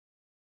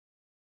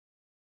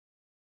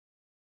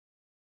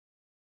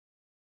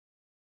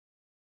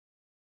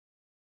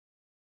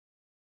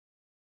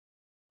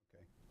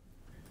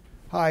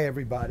Hi,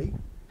 everybody.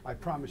 I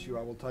promise you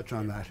I will touch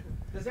on that.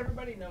 Does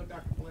everybody know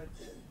Dr.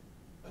 Blitz?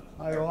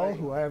 Hi, all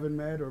who I haven't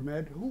met or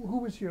met. Who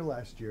was here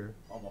last year?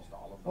 Almost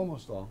all of them.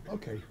 Almost all.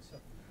 Okay.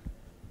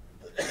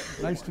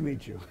 Nice to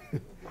meet you.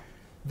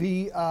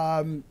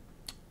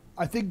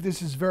 I think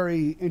this is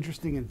very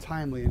interesting and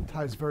timely and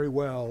ties very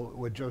well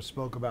what Joe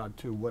spoke about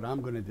to what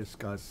I'm going to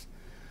discuss.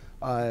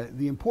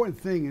 The important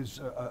thing is,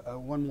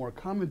 one more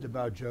comment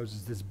about Joe's,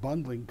 is this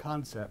bundling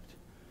concept.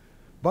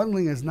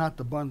 Bundling is not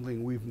the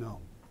bundling we've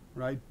known,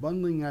 right?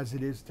 Bundling as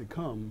it is to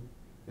come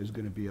is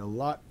going to be a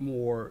lot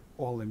more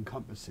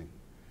all-encompassing.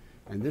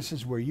 And this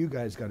is where you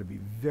guys got to be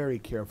very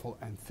careful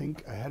and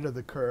think ahead of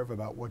the curve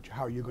about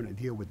how you're going to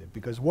deal with it.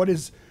 Because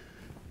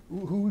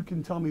who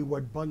can tell me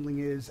what bundling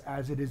is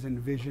as it is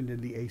envisioned in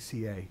the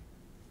ACA?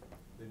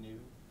 The new?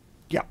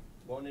 Yeah.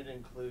 Won't it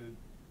include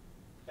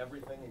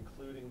everything,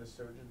 including the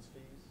surgeon's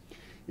fees?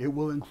 It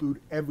will include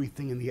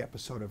everything in the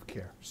episode of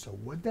care. So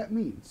what that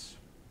means,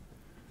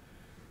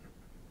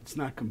 it's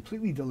not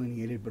completely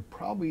delineated, but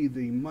probably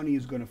the money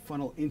is going to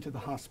funnel into the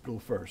hospital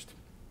first.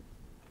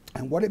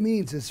 And what it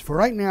means is, for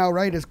right now,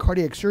 right, as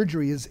cardiac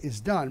surgery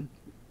is done,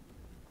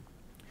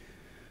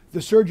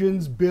 the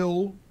surgeons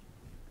bill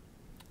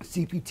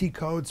CPT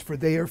codes for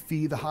their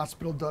fee. The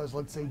hospital does,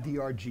 let's say,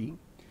 DRG.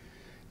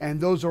 And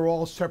those are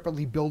all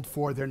separately billed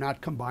for. They're not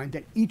combined.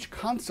 And each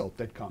consult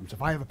that comes,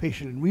 if I have a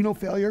patient in renal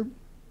failure,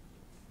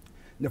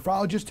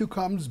 nephrologist who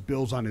comes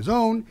bills on his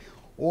own,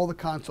 all the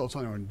consults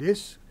on their own.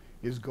 This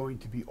is going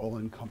to be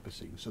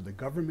all-encompassing. So the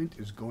government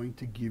is going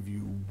to give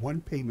you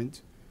one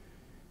payment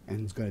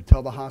and it's going to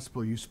tell the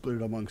hospital you split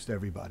it amongst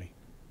everybody.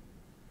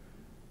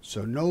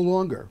 So no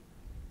longer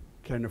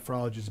can a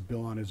nephrologist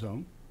bill on his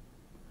own.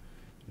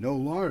 No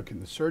longer can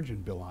the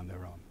surgeon bill on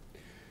their own.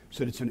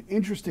 So it's an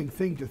interesting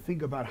thing to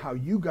think about how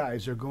you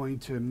guys are going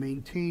to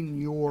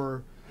maintain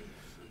your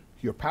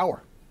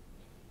power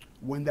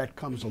when that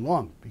comes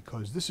along,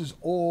 because this is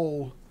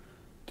all,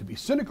 to be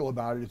cynical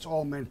about it, it's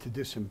all meant to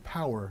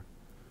disempower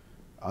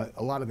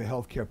a lot of the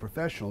healthcare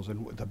professionals,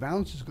 and the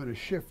balance is going to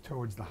shift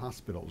towards the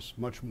hospitals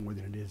much more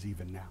than it is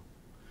even now.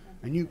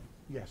 And you,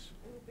 yes?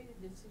 It will be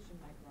the decision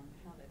maker on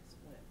how that's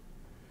split.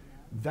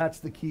 That's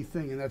the key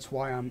thing, and that's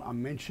why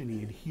I'm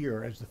mentioning it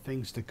here as the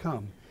things to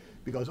come,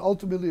 because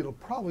ultimately it'll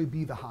probably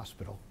be the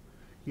hospital.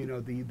 You know,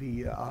 the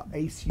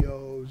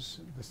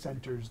ACOs, the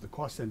centers, the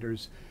cost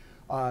centers.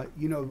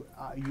 You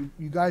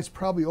guys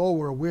probably all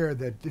were aware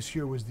that this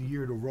year was the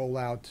year to roll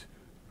out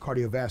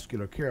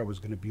cardiovascular care. Was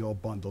going to be all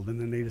bundled, and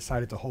then they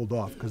decided to hold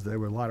off because there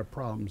were a lot of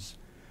problems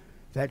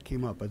that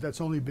came up, but that's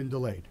only been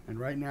delayed. And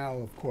right now,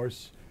 of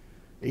course,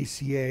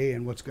 ACA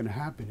and what's going to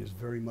happen is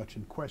very much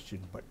in question.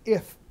 But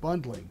if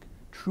bundling,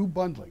 true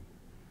bundling,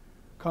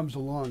 comes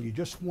along, you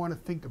just want to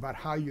think about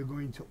how you're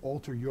going to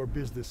alter your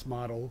business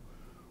model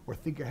or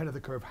think ahead of the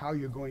curve how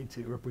you're going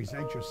to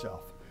represent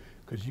yourself.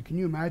 Because can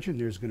you imagine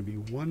there's going to be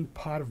one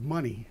pot of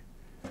money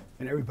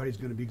and everybody's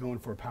going to be going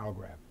for a power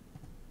grab.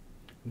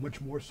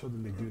 Much more so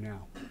than they do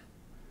now.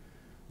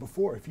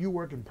 Before, if you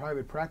work in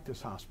private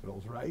practice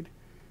hospitals, right,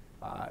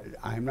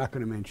 I'm not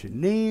going to mention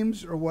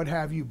names or what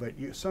have you, but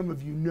some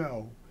of you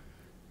know,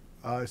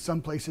 some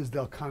places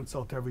they'll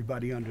consult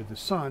everybody under the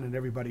sun and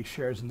everybody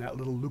shares in that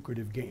little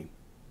lucrative game,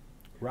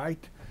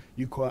 right?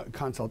 You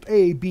consult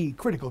A, B,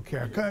 critical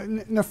care,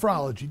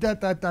 nephrology,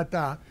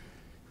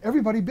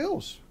 everybody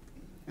bills.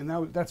 And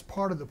that's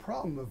part of the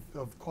problem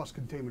of cost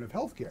containment of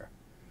healthcare,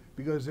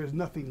 because there's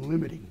nothing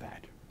limiting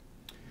that.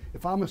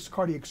 If I'm a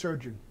cardiac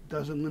surgeon,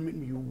 doesn't limit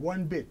me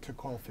one bit to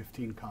call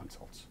 15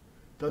 consults.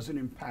 Doesn't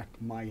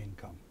impact my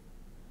income,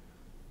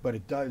 but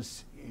it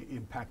does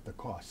impact the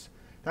costs.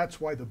 That's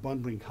why the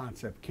bundling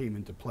concept came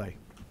into play.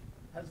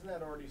 Hasn't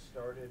that already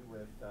started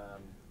with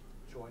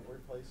joint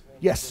replacement?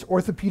 Yes,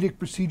 orthopedic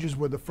procedures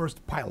were the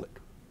first pilot.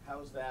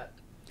 How's that?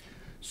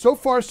 So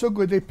far, so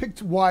good. They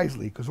picked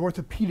wisely because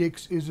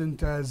orthopedics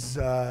isn't as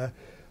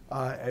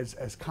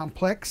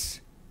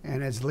complex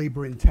and as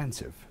labor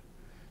intensive.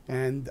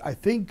 And I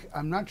think,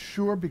 I'm not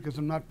sure because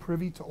I'm not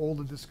privy to all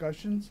the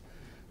discussions,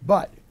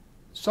 but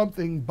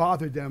something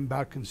bothered them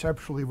about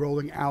conceptually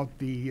rolling out on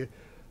the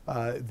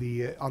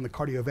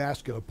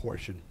cardiovascular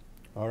portion.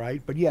 All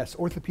right, but yes,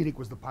 orthopedic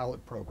was the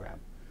pilot program.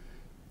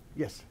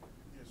 Yes.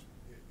 Is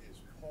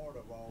part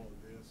of all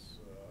of this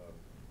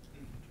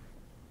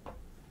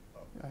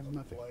I have a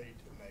nothing. play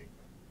to make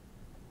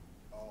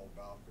all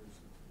doctors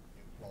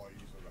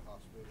employees of the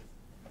hospital?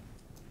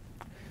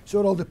 So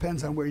it all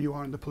depends on where you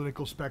are in the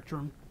political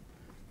spectrum.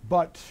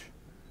 But,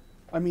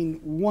 I mean,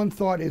 one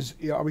thought is,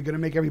 are we going to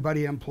make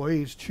everybody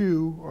employees?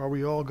 Two, are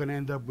we all going to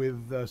end up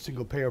with a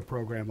single payer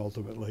program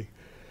ultimately?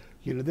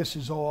 You know, this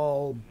is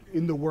all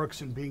in the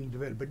works and being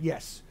debated. But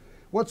yes,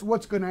 what's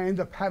going to end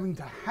up having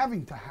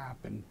to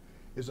happen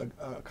is a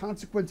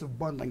consequence of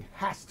bundling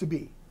has to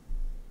be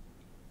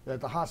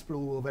that the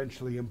hospital will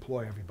eventually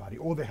employ everybody,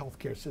 or the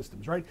healthcare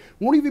systems, right?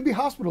 Won't even be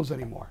hospitals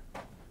anymore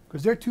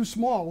because they're too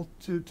small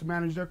to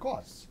manage their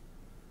costs.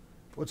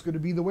 What's going to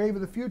be the wave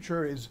of the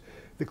future is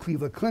the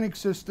Cleveland Clinic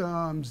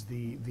systems,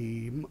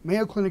 the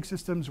Mayo Clinic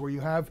systems, where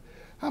you have,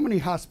 how many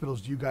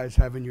hospitals do you guys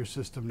have in your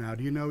system now?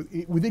 Do you know,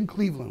 within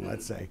Cleveland,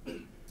 let's say?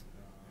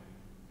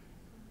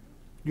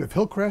 You have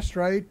Hillcrest,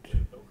 right?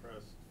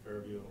 Hillcrest,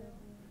 Fairview.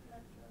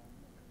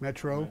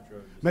 Metro.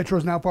 Metro.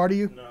 Metro's now part of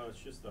you? No, it's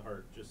just the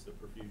heart, just the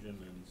perfusion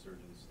and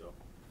surgeons still.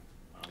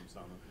 So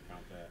I'm not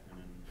count that.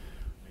 And then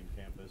main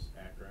campus,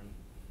 Akron.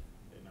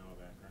 They now have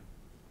Akron.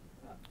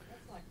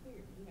 That's like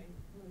here, you know,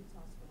 these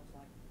hospitals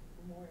like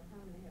Memorial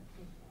Hermann, they have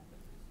 10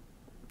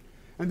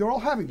 campuses. And they're all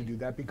having to do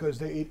that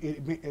because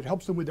it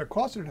helps them with their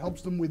costs, and it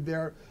helps them with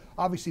their,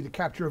 obviously, the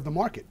capture of the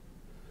market.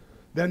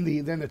 Then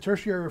the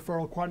tertiary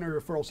referral,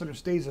 quaternary referral center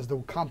stays as the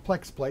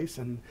complex place,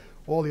 and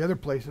all the other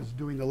places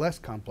doing the less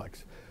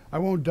complex. I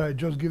won't,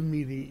 Joe's giving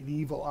me the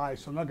evil eye,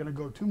 so I'm not going to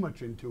go too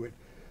much into it.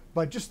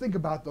 But just think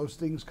about those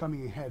things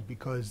coming ahead,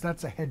 because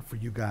that's ahead for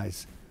you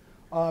guys.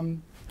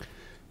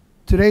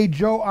 Today,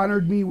 Joe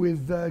honored me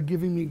with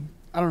giving me,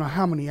 I don't know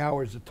how many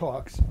hours of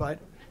talks, but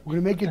we're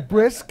going to make it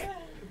brisk.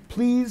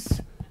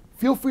 Please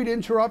feel free to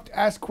interrupt,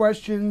 ask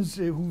questions.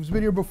 Who's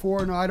been here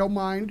before? No, I don't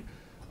mind.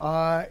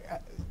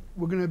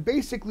 We're going to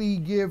basically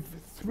give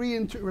 3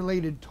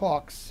 interrelated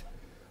talks,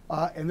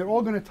 and they're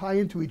all going to tie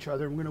into each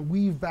other. We're going to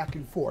weave back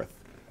and forth.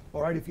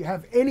 All right, if you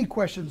have any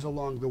questions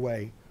along the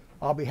way,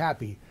 I'll be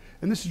happy.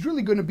 And this is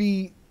really going to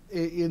be,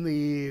 in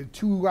the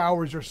 2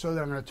 hours or so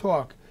that I'm going to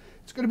talk,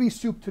 it's going to be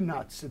soup to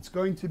nuts. It's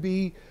going to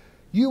be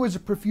you as a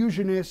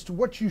perfusionist,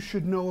 what you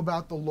should know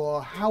about the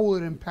law, how will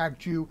it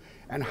impact you,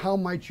 and how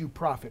might you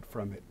profit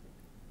from it.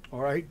 All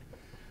right?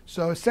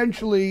 So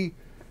essentially,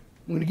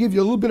 I'm going to give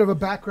you a little bit of a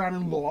background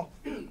in law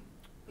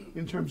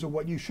in terms of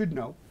what you should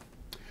know.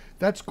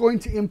 That's going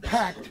to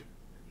impact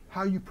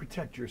how you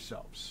protect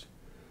yourselves.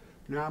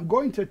 Now, I'm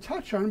going to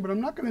touch on, but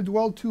I'm not going to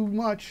dwell too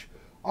much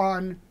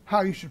on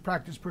how you should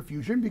practice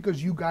perfusion,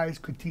 because you guys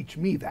could teach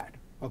me that,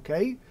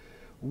 okay?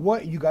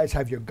 What you guys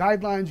have your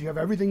guidelines, you have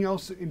everything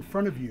else in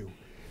front of you.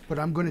 But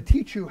I'm going to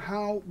teach you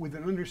how, with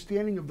an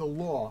understanding of the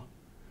law,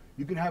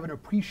 you can have an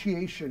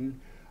appreciation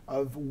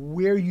of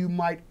where you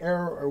might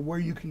err or where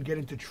you can get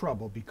into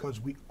trouble, because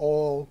we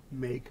all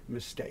make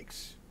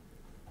mistakes.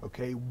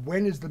 Okay,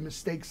 when is the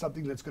mistake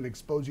something that's going to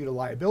expose you to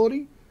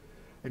liability?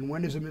 And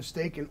when is a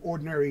mistake an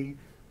ordinary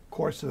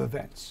course of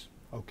events?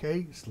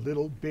 Okay, it's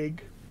little,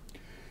 big.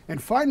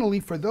 And finally,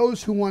 for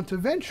those who want to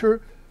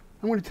venture,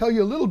 I'm going to tell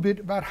you a little bit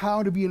about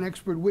how to be an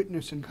expert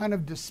witness and kind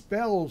of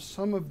dispel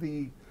some of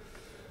the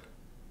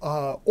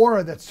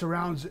aura that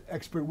surrounds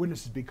expert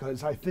witnesses,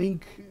 because I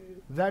think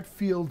that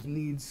field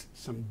needs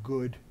some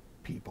good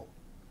people.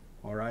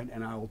 All right,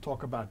 and I will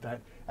talk about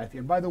that at the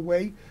end. By the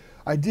way,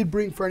 I did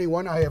bring, for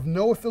anyone, I have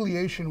no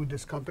affiliation with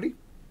this company,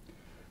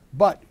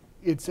 but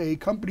it's a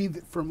company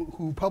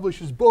who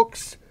publishes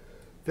books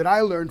that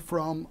I learned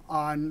from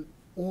on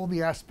all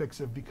the aspects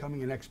of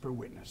becoming an expert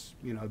witness.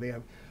 You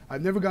know,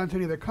 I've never gone to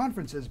any of their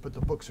conferences, but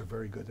the books are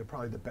very good. They're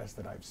probably the best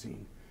that I've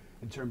seen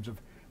in terms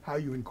of how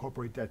you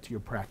incorporate that to your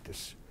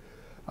practice.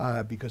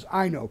 Because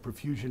I know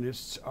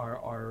perfusionists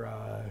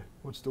are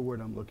what's the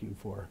word I'm looking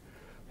for?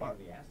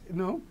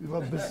 No,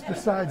 well,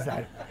 besides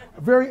that,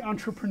 very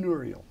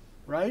entrepreneurial,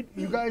 right?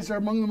 You guys are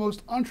among the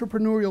most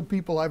entrepreneurial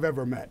people I've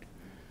ever met.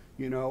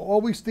 You know,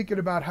 always thinking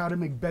about how to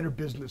make better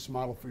business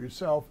model for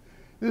yourself.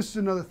 This is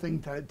another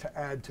thing to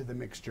add to the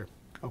mixture,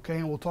 okay?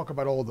 And we'll talk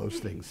about all those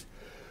things.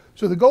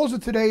 So the goals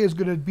of today is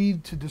going to be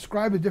to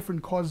describe the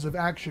different causes of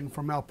action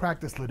for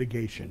malpractice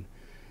litigation,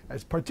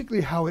 as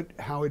particularly how it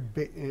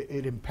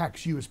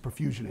impacts you as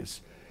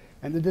perfusionists.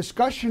 And the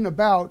discussion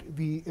about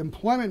the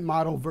employment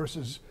model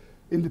versus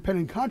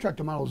independent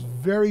contractor model is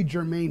very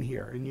germane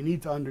here, and you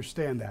need to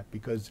understand that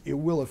because it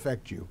will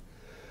affect you.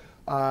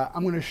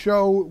 I'm going to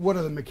show what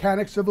are the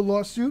mechanics of a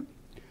lawsuit.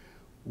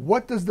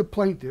 What does the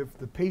plaintiff,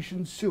 the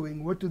patient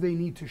suing, what do they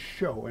need to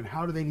show, and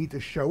how do they need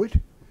to show it?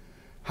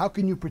 How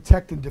can you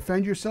protect and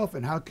defend yourself,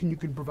 and how can you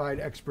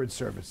provide expert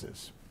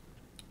services?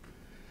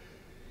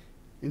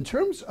 In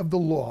terms of the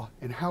law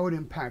and how it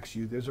impacts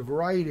you, there's a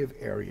variety of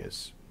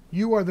areas.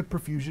 You are the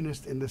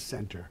perfusionist in the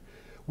center.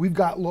 We've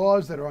got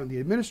laws that are on the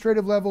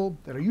administrative level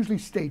that are usually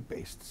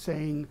state-based,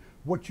 saying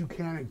what you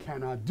can and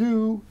cannot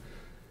do.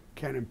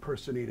 Can't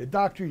impersonate a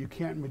doctor. You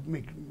can't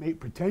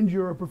pretend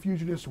you're a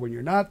perfusionist when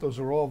you're not. Those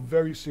are all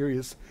very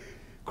serious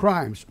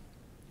crimes.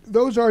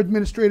 Those are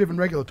administrative and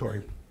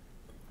regulatory.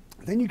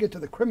 Then you get to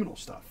the criminal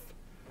stuff.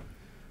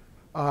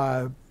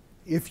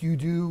 If you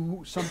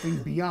do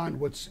something beyond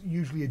what's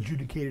usually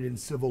adjudicated in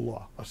civil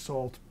law,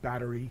 assault,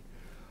 battery.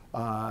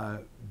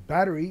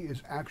 Battery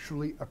is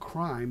actually a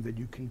crime that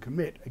you can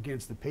commit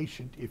against the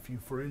patient if you,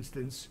 for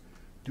instance,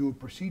 do a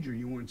procedure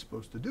you weren't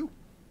supposed to do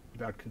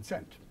without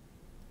consent.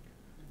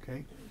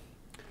 Okay?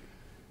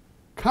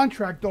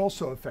 Contract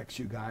also affects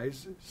you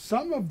guys.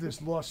 Some of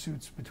this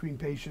lawsuits between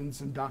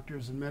patients and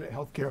doctors and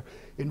healthcare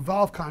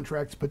involve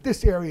contracts, but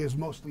this area is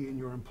mostly in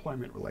your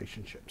employment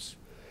relationships.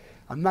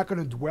 I'm not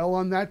going to dwell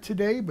on that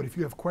today, but if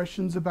you have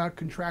questions about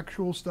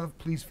contractual stuff,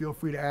 please feel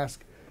free to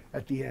ask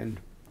at the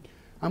end.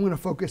 I'm going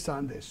to focus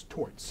on this,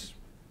 torts.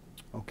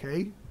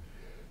 Okay?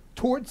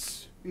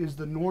 Torts is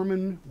the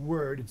Norman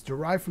word. It's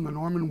derived from the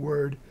Norman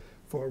word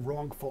for a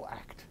wrongful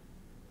act.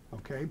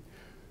 Okay?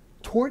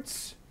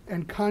 Torts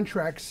and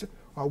contracts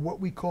are what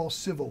we call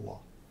civil law.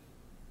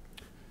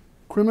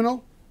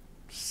 Criminal,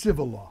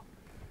 civil law.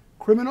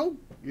 Criminal,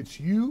 it's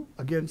you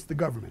against the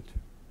government,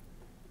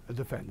 a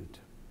defendant.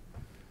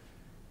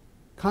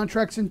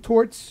 Contracts and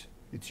torts,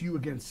 it's you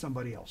against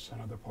somebody else,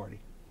 another party.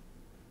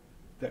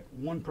 That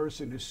one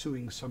person is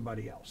suing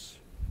somebody else.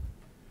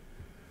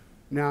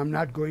 Now, I'm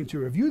not going to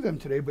review them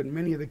today, but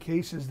many of the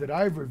cases that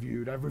I've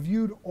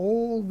reviewed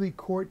all the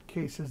court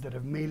cases that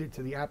have made it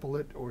to the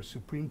appellate or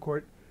Supreme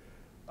Court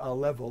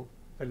level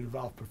that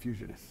involve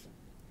perfusionists.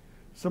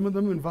 Some of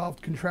them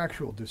involved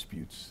contractual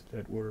disputes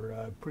that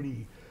were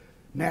pretty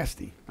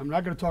nasty. I'm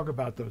not going to talk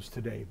about those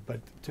today,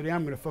 but today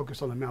I'm going to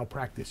focus on the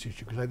malpractice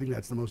issue because I think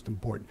that's the most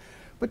important.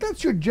 But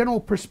that's your general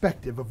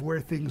perspective of where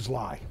things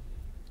lie.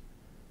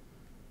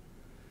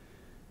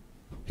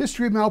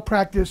 History of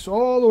malpractice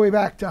all the way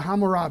back to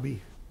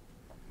Hammurabi.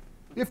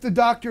 If the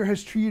doctor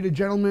has treated a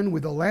gentleman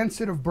with a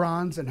lancet of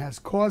bronze and has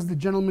caused the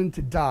gentleman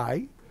to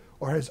die,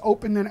 or has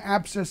opened an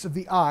abscess of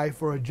the eye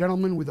for a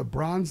gentleman with a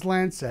bronze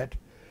lancet,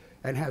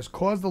 and has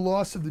caused the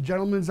loss of the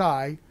gentleman's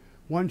eye,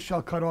 one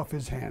shall cut off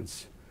his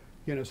hands.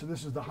 You know, so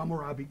this is the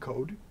Hammurabi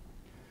Code.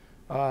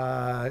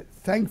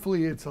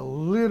 Thankfully, it's a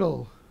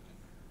little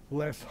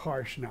less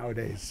harsh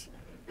nowadays,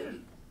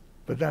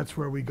 but that's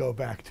where we go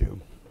back to.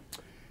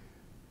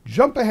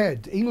 Jump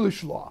ahead to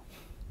English law,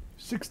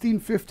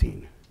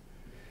 1615.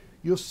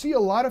 You'll see a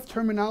lot of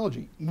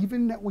terminology,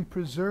 even that we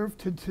preserve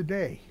to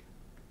today,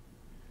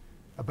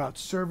 about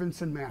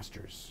servants and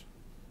masters.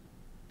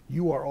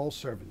 You are all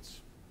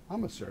servants.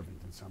 I'm a servant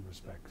in some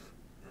respects,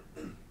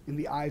 in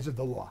the eyes of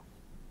the law,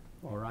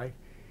 all right?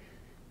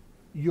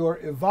 You're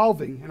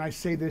evolving, and I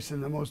say this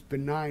in the most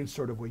benign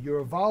sort of way, you're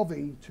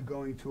evolving to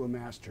going to a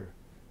master.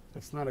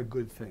 That's not a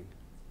good thing,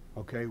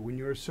 okay? When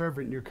you're a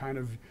servant, you're kind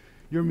of,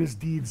 your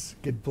misdeeds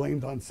get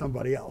blamed on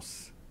somebody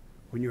else.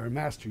 When you're a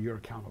master, you're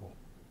accountable,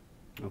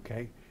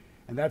 okay?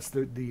 And that's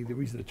the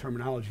reason the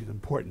terminology is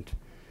important.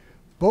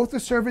 Both the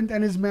servant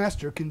and his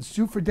master can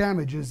sue for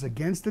damages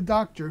against the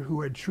doctor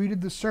who had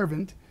treated the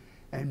servant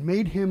and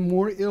made him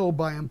more ill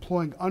by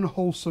employing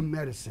unwholesome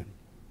medicine.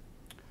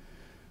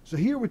 So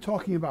here we're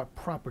talking about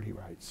property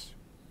rights.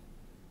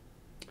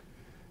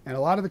 And a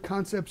lot of the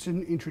concepts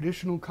in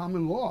traditional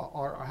common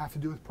law have to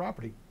do with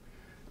property.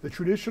 The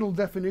traditional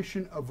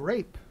definition of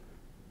rape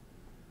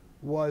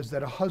was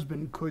that a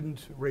husband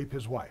couldn't rape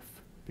his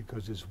wife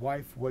because his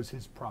wife was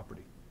his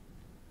property.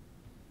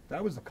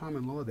 That was the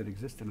common law that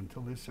existed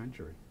until this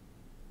century.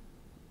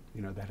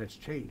 You know, that has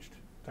changed,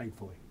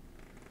 thankfully.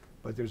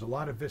 But there's a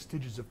lot of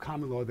vestiges of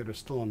common law that are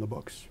still on the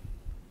books.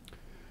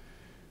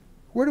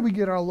 Where do we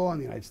get our law in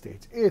the United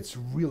States? It's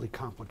really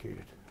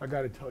complicated, I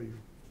got to tell you.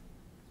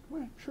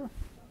 Well, sure.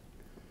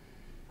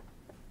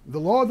 The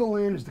law of the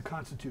land is the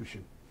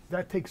Constitution.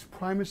 That takes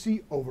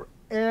primacy over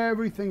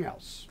everything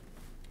else.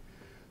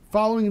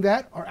 Following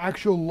that are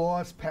actual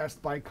laws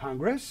passed by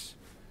Congress,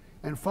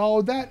 and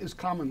followed that is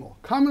common law.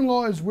 Common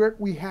law is where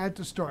we had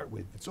to start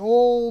with. It's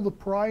all the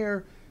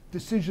prior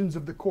decisions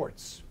of the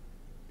courts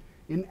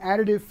in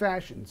additive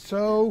fashion.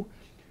 So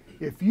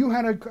if you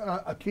had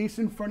a case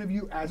in front of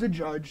you as a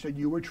judge that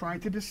you were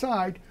trying to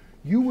decide,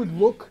 you would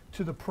look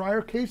to the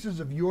prior cases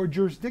of your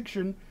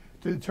jurisdiction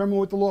to determine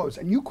what the law is.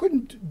 And you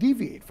couldn't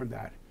deviate from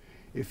that.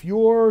 If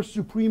your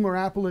Supreme or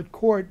Appellate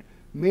Court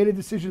made a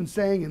decision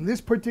saying in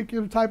this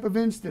particular type of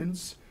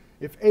instance,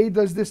 if A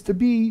does this to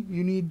B,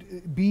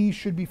 B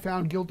should be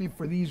found guilty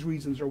for these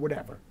reasons or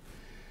whatever.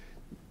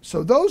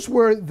 So those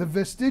were the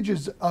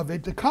vestiges of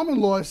it. The common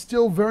law is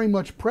still very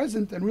much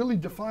present and really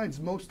defines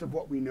most of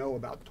what we know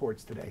about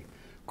torts today.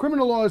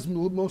 Criminal law is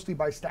mostly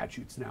by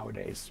statutes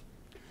nowadays.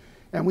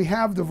 And we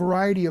have the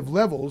variety of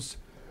levels.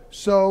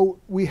 So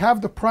we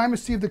have the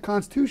primacy of the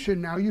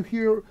Constitution. Now you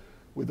hear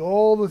with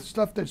all the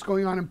stuff that's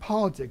going on in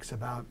politics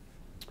about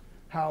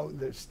how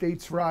the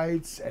states'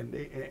 rights and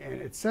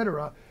et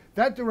cetera,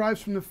 that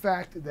derives from the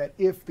fact that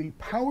if the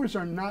powers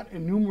are not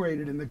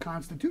enumerated in the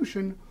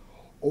Constitution,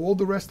 all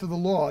the rest of the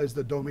law is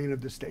the domain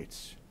of the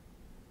states.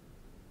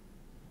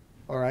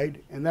 All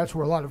right? And that's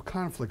where a lot of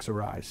conflicts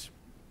arise.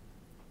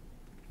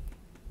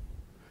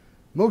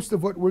 Most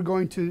of what we're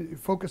going to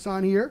focus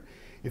on here,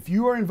 if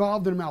you are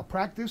involved in a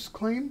malpractice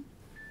claim,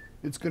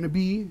 it's going to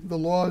be the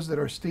laws that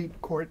are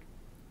state court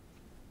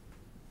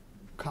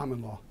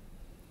common law.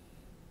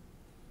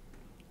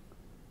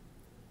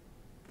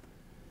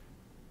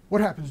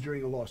 What happens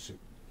during a lawsuit?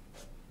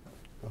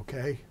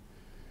 Okay.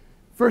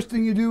 First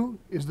thing you do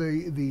is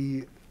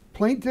the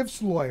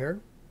plaintiff's lawyer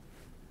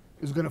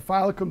is going to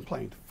file a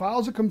complaint.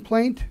 Files a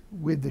complaint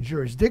with the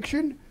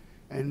jurisdiction,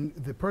 and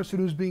the person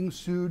who's being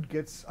sued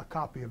gets a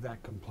copy of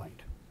that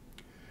complaint.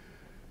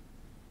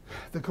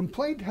 The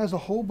complaint has a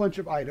whole bunch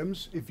of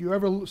items. If you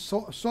ever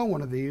saw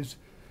one of these,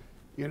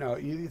 you know,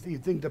 you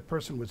think the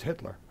person was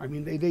Hitler. I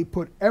mean, they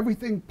put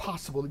everything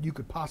possible that you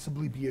could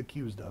possibly be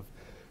accused of.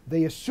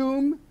 They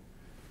assume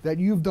that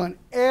you've done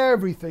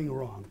everything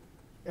wrong.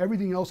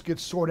 Everything else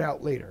gets sorted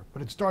out later.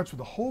 But it starts with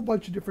a whole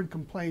bunch of different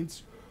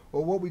complaints,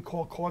 or what we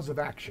call cause of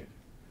action.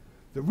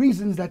 The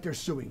reasons that they're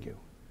suing you.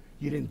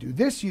 You didn't do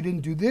this, you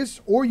didn't do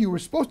this, or you were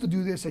supposed to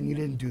do this and you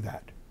didn't do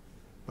that.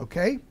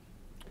 Okay?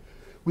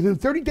 Within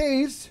 30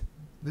 days,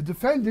 the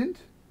defendant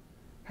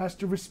has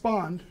to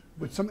respond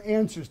with some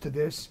answers to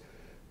this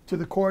to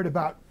the court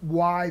about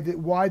why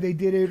they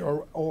did it,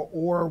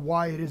 or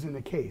why it isn't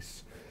the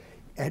case.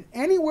 And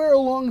anywhere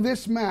along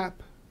this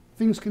map,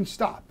 things can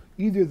stop.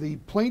 Either the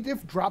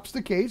plaintiff drops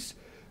the case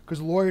because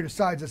the lawyer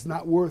decides it's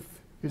not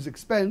worth his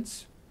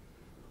expense,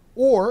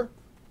 or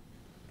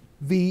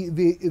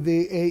an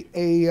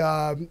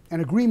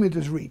agreement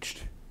is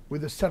reached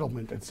with a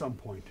settlement at some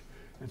point.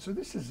 And so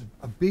this is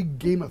a big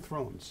Game of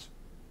Thrones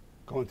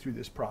going through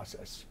this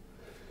process.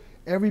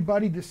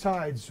 Everybody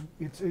decides,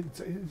 it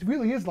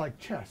really is like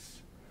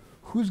chess.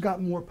 Who's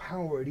got more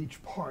power at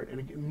each part? And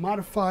it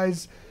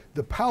modifies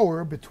the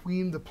power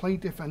between the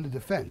plaintiff and the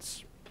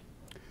defense.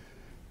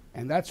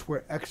 And that's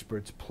where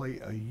experts play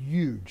a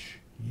huge,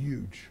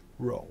 huge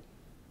role.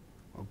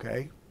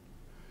 Okay?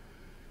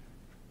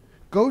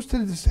 Goes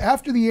to this,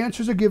 after the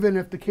answers are given,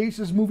 if the case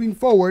is moving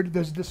forward,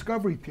 there's a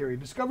discovery period.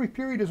 Discovery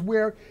period is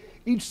where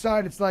each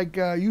side, it's like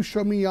you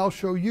show me, I'll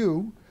show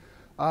you.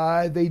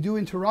 They do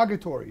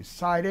interrogatories.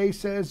 Side A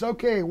says,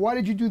 okay, why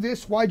did you do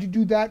this? Why did you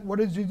do that? What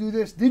did you do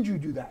this? Did you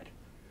do that?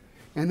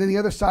 And then the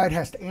other side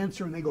has to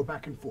answer, and they go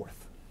back and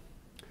forth.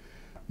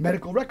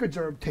 Medical records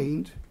are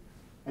obtained,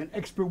 and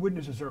expert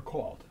witnesses are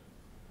called.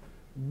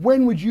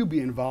 When would you be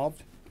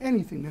involved?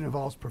 Anything that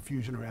involves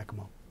perfusion or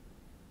ECMO.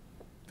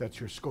 That's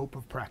your scope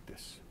of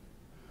practice.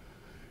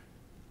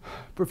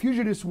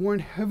 Perfusionists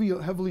weren't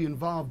heavily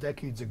involved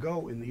decades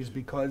ago in these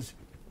because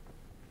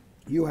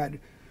you had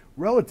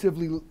relative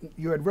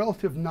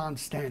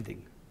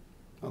non-standing,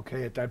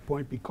 okay, at that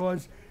point,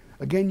 because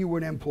again, you were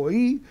an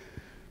employee,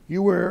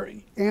 you were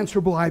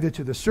answerable either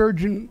to the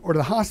surgeon or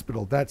the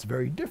hospital. That's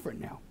very different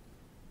now.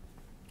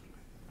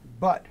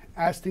 But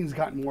as things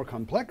got more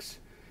complex,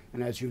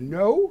 and as you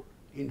know,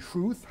 in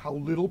truth, how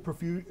little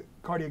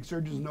cardiac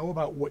surgeons know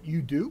about what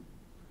you do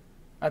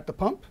at the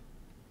pump,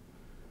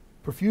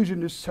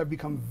 perfusionists have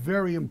become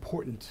very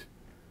important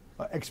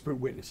expert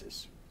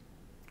witnesses,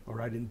 all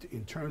right,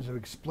 in terms of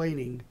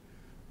explaining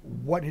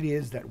what it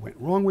is that went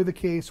wrong with the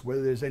case,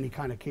 whether there's any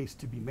kind of case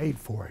to be made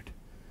for it.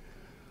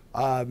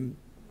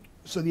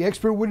 So the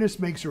expert witness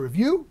makes a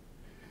review.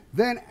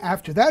 Then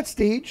after that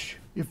stage,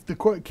 if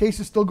the case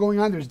is still going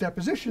on, there's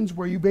depositions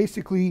where you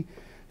basically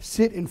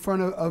sit in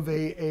front of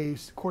a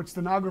court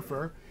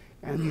stenographer,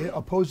 and the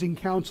opposing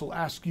counsel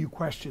asks you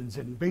questions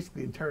and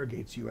basically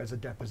interrogates you as a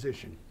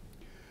deposition.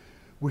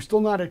 We're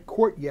still not at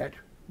court yet.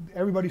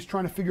 Everybody's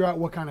trying to figure out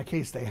what kind of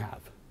case they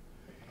have.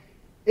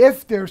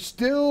 If they're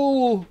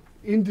still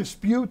in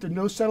dispute and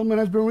no settlement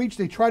has been reached,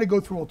 they try to go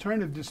through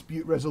alternative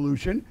dispute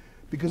resolution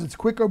because it's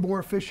quicker, more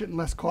efficient, and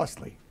less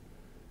costly.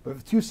 But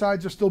if the two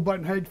sides are still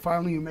butting heads,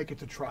 finally you make it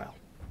to trial.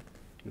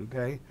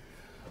 Okay?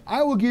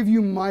 I will give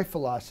you my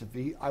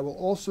philosophy. I will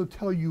also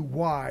tell you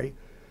why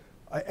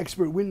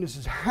expert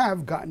witnesses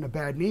have gotten a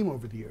bad name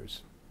over the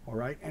years. All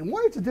right? And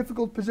why it's a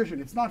difficult position.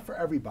 It's not for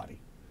everybody.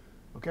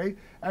 Okay?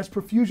 As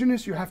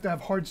perfusionists, you have to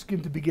have hard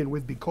skin to begin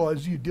with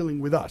because you're dealing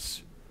with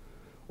us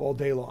all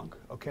day long.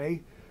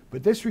 Okay?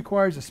 But this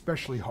requires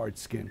especially hard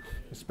skin,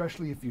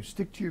 especially if you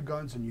stick to your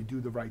guns and you do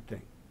the right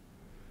thing.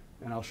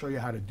 And I'll show you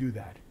how to do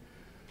that.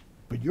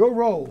 But your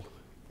role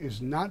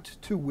is not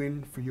to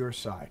win for your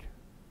side.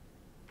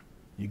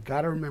 You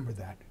got to remember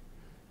that.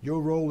 Your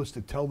role is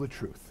to tell the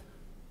truth.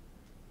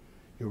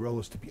 Your role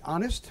is to be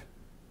honest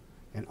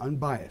and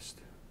unbiased.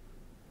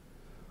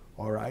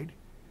 All right?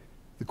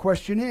 The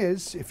question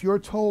is, if you're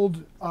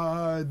told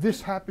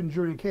this happened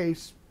during a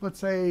case, let's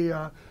say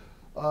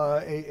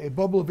a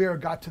bubble of air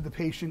got to the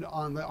patient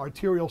on the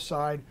arterial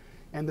side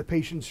and the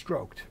patient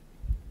stroked.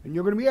 And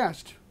you're going to be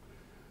asked,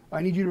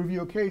 I need you to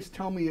review a case.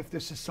 Tell me if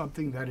this is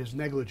something that is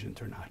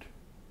negligent or not.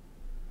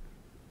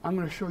 I'm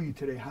going to show you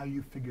today how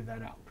you figure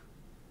that out.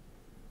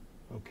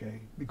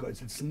 Okay?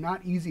 Because it's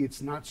not easy.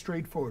 It's not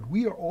straightforward.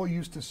 We are all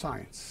used to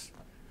science.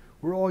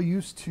 We're all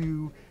used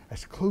to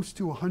as close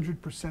to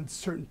 100%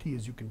 certainty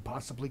as you can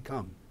possibly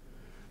come.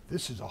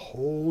 This is a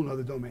whole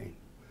other domain.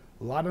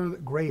 A lot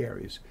of gray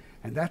areas.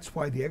 And that's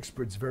why the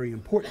expert's very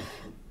important.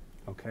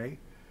 Okay?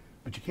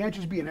 But you can't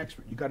just be an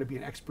expert. You got to be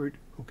an expert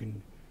who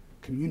can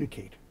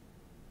communicate.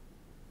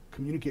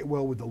 Communicate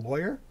well with the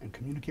lawyer and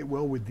communicate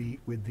well with the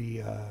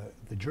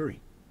jury,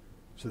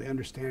 so they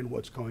understand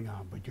what's going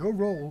on. But your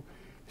role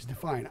is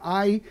defined.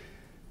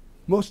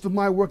 Most of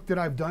my work that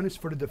I've done is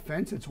for the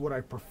defense. It's what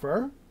I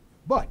prefer.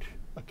 But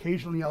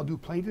occasionally I'll do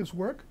plaintiff's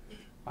work.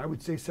 I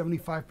would say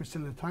 75%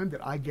 of the time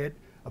that I get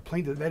a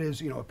plaintiff, that is,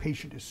 a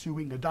patient is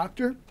suing a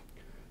doctor,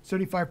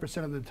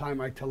 75% of the time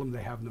I tell them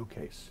they have no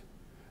case.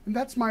 And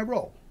that's my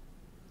role.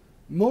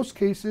 Most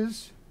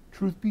cases,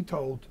 truth be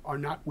told, are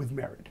not with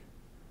merit.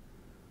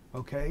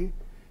 Okay?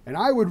 And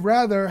I would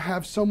rather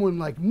have someone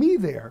like me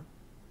there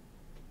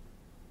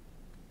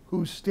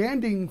who's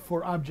standing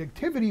for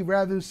objectivity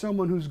rather than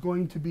someone who's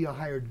going to be a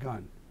hired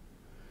gun.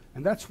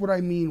 And that's what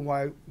I mean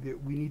why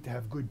we need to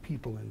have good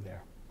people in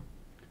there.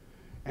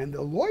 And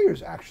the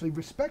lawyers actually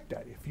respect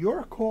that. If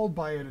you're called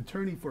by an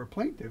attorney for a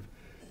plaintiff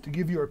to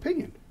give your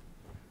opinion,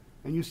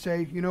 and you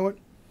say, you know what,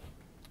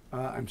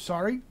 I'm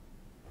sorry,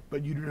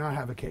 but you do not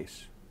have a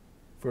case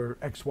for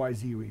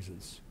XYZ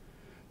reasons.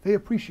 They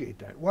appreciate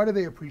that. Why do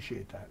they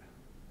appreciate that?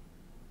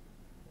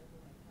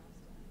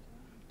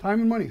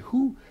 Time and money.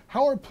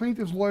 How are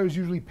plaintiffs' lawyers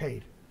usually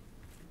paid?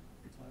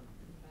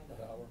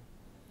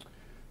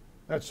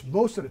 That's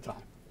most of the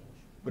time.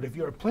 But if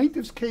you're a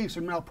plaintiff's case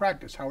in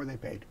malpractice, how are they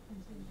paid?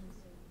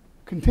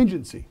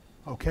 Contingency.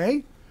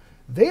 Okay?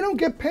 They don't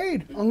get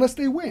paid unless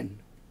they win,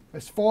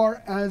 as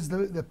far as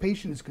the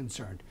patient is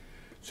concerned.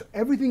 So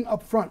everything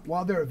up front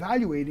while they're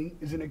evaluating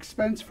is an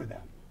expense for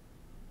them.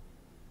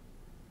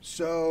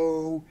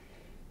 So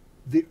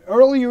the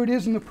earlier it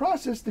is in the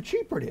process, the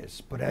cheaper it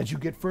is. But as you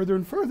get further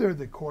and further,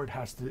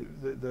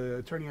 the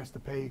attorney has to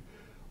pay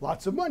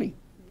lots of money.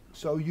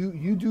 So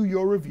you do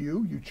your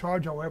review, you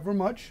charge however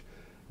much,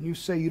 and you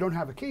say you don't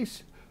have a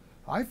case.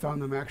 I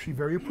found them actually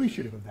very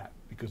appreciative of that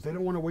because they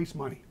don't want to waste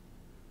money.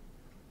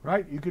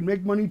 Right? You can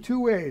make money two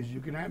ways.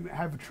 You can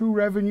have true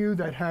revenue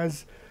that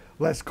has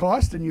less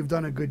cost and you've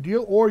done a good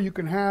deal, or you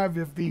can have,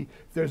 if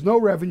there's no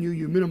revenue,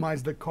 you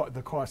minimize the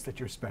cost that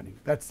you're spending.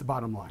 That's the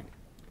bottom line.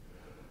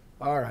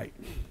 All right.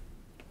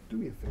 Do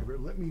me a favor.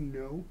 Let me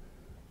know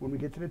when we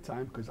get to the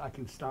time, because I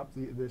can stop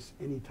this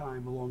any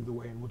time along the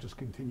way and we'll just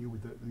continue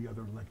with the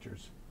other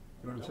lectures.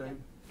 You know what I'm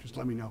saying? Just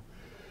let me know.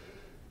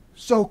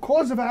 So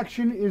cause of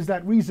action is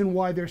that reason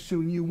why they're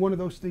suing you, one of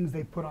those things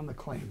they put on the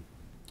claim.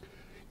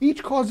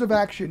 Each cause of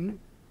action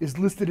is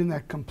listed in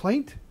that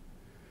complaint.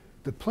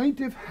 The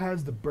plaintiff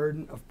has the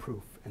burden of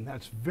proof, and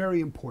that's very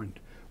important.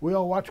 We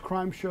all watch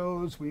crime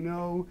shows. We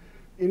know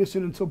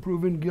innocent until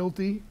proven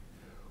guilty.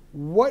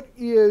 What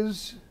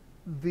is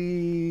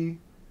the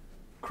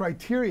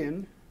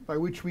criterion by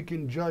which we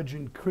can judge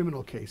in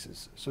criminal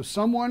cases? So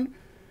someone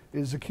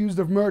is accused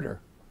of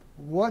murder.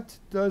 What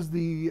does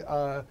the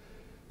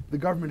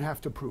government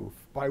have to prove?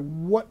 By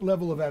what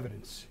level of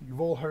evidence?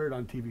 You've all heard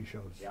on TV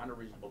shows. Beyond a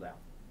reasonable doubt.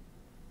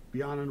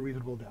 Beyond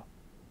unreasonable doubt.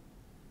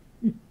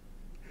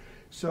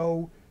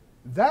 So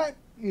that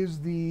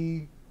is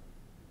the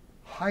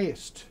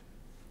highest,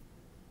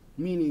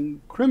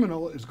 meaning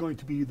criminal is going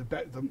to be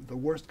the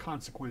worst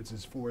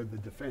consequences for the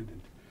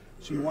defendant.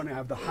 So you want to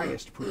have the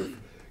highest proof.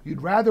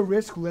 You'd rather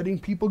risk letting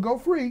people go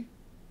free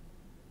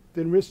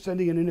than risk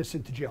sending an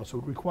innocent to jail. So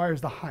it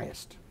requires the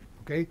highest.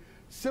 Okay?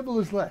 Civil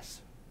is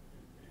less.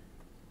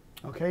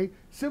 Okay?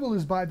 Civil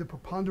is by the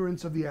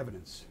preponderance of the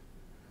evidence,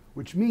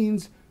 which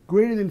means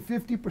greater than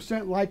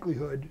 50%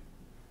 likelihood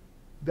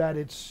that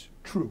it's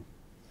true.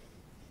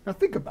 Now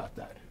think about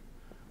that.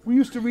 We're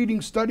used to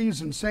reading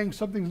studies and saying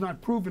something's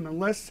not proven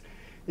unless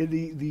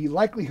the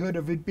likelihood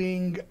of it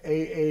being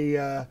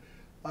a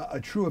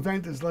true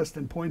event is less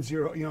than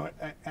 0.0, you know,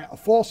 a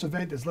false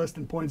event is less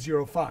than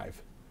 0.05.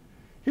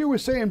 Here we're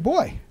saying,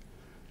 boy,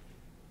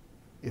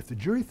 if the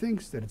jury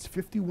thinks that it's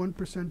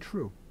 51%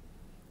 true,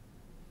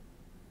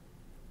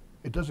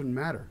 it doesn't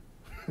matter.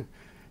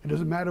 It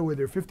doesn't matter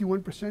whether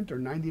 51% or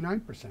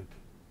 99%.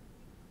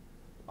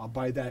 I'll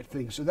buy that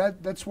thing. So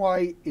that's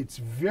why it's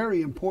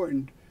very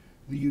important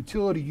the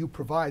utility you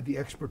provide, the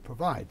expert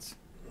provides,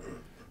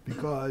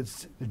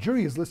 because the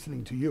jury is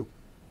listening to you.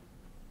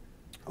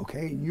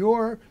 Okay, and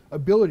your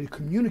ability to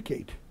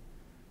communicate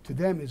to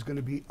them is going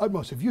to be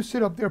utmost. If you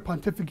sit up there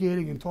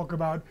pontificating and talk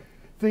about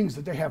things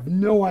that they have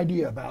no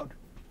idea about,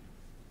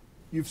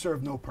 you've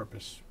served no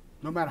purpose,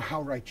 no matter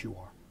how right you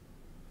are.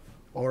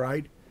 All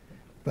right?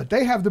 But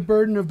they have the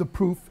burden of the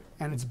proof,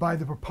 and it's by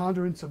the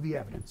preponderance of the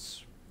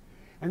evidence.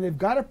 And they've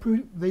got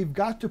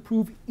to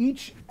prove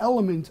each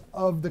element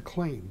of the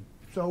claim.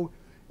 So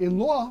in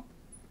law,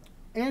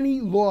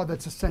 any law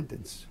that's a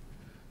sentence,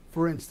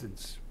 for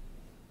instance,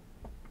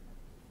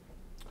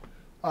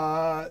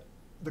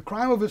 the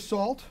crime of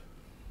assault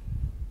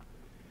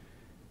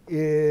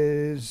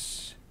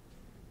is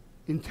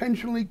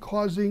intentionally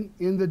causing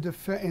in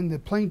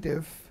the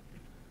plaintiff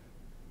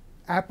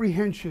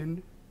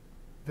apprehension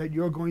that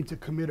you're going to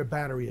commit a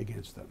battery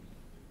against them.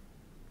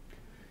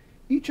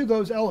 Each of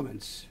those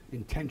elements,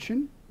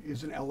 intention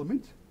is an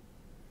element,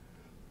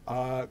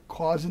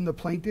 causing the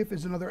plaintiff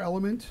is another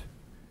element,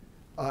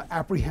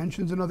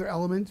 apprehension is another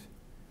element,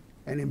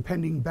 and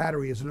impending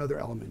battery is another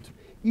element.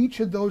 Each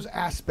of those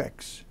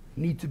aspects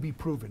need to be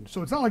proven.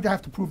 So it's not like they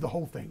have to prove the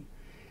whole thing.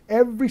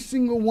 Every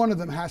single one of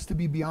them has to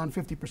be beyond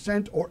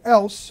 50%, or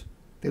else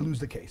they lose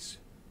the case.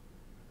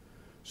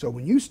 So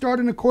when you start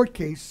in a court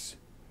case,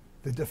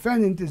 the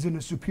defendant is in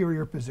a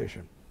superior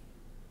position.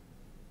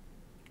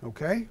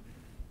 Okay?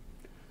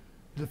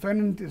 The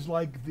defendant is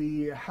like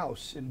the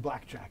house in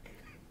blackjack.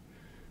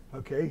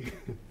 Okay?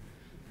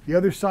 The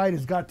other side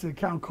has got to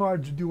count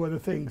cards and do other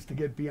things to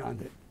get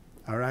beyond it.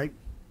 All right?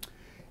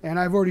 And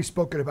I've already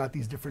spoken about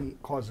these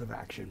different causes of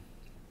action.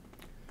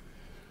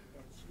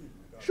 Excuse me,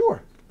 Dr.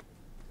 Sure.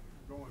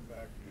 Going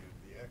back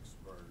to the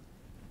expert,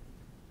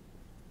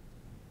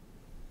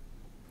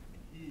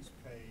 he's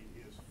paid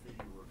his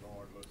fee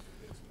regardless.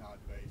 It's not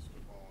based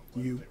upon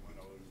whether You- they went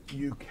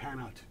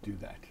cannot do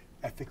that.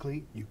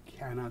 Ethically, you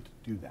cannot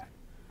do that.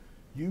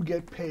 You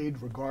get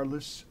paid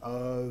regardless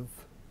of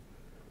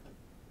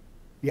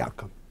the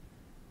outcome.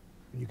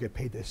 And you get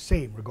paid the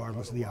same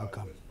regardless of the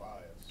outcome.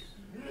 Otherwise, it's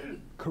bias.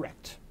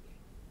 Correct.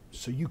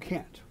 So you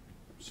can't.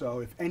 So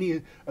if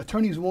any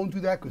attorneys won't do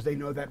that because they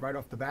know that right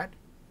off the bat,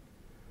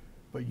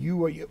 but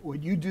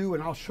what you do,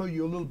 and I'll show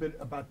you a little bit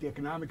about the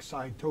economic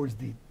side towards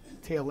the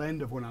tail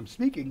end of when I'm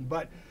speaking,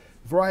 but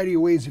a variety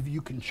of ways if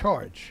you can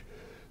charge.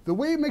 The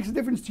way it makes a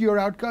difference to your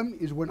outcome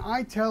is when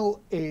I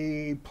tell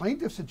a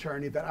plaintiff's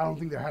attorney that I don't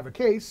think they have a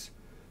case,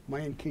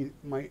 my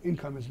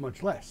income is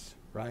much less,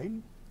 right?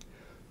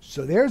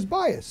 So there's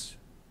bias.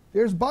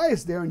 There's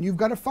bias there, and you've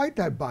got to fight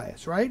that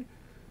bias, right?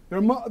 There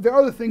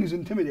are other things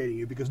intimidating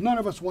you because none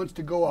of us wants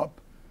to go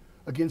up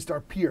against our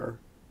peer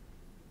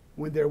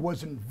when there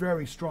wasn't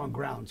very strong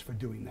grounds for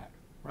doing that,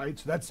 right?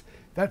 So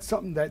that's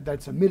something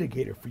that's a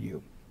mitigator for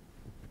you.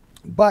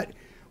 But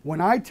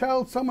when I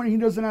tell someone he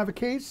doesn't have a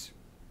case,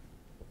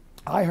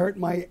 I hurt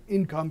my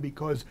income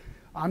because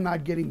I'm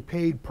not getting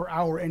paid per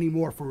hour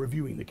anymore for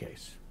reviewing the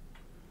case.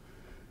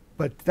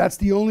 But that's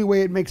the only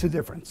way it makes a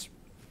difference.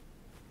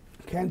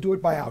 Can't do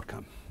it by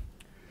outcome.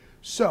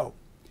 So,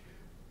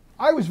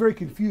 I was very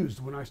confused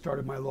when I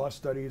started my law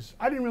studies.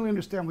 I didn't really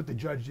understand what the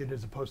judge did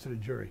as opposed to the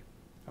jury.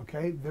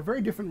 Okay? They're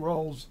very different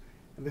roles,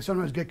 and they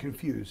sometimes get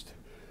confused.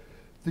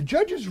 The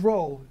judge's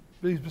role,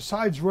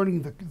 besides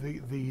running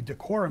the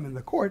decorum in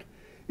the court,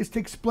 is to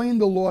explain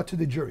the law to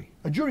the jury.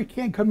 A jury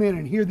can't come in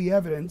and hear the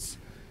evidence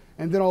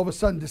and then all of a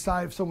sudden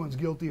decide if someone's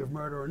guilty of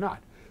murder or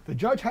not. The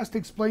judge has to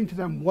explain to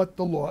them what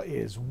the law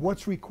is,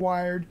 what's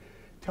required,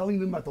 telling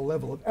them about the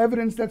level of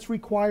evidence that's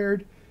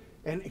required,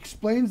 and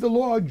explains the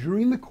law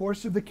during the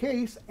course of the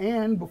case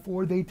and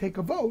before they take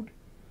a vote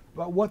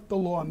about what the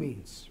law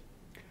means.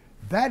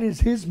 That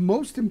is his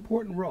most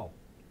important role.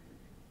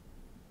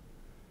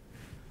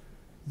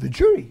 The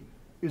jury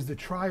is the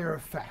trier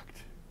of fact.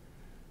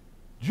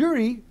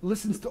 Jury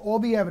listens to all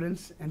the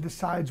evidence and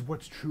decides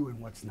what's true and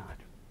what's not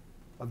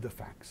of the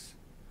facts.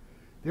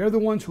 They're the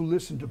ones who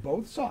listen to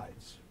both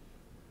sides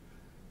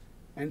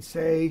and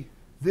say,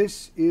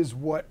 this is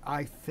what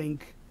I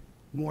think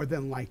more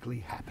than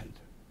likely happened.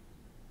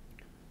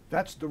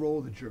 That's the role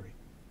of the jury.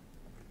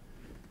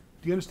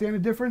 Do you understand the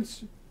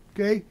difference?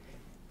 Okay?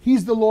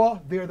 He's the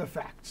law, they're the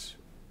facts.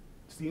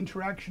 It's the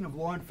interaction of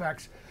law and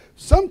facts.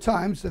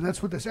 Sometimes, and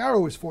that's what this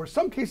arrow is for,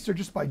 some cases are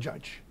just by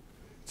judge.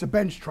 It's a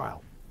bench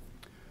trial.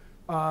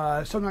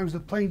 Sometimes the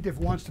plaintiff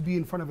wants to be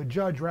in front of a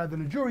judge rather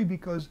than a jury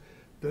because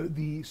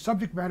the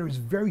subject matter is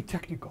very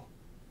technical.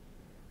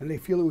 And they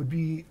feel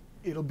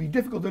it'll be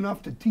difficult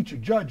enough to teach a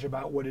judge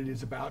about what it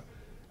is about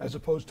as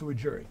opposed to a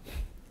jury,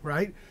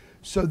 right?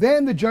 So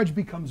then the judge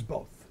becomes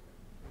both.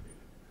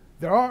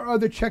 There are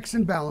other checks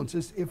and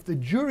balances. If the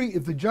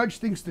judge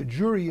thinks the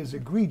jury is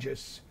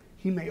egregious,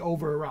 he may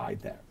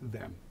override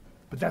them.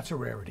 But that's a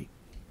rarity.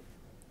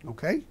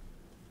 Okay?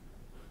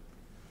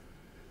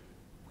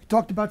 We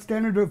talked about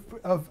standard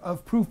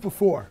of proof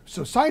before.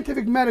 So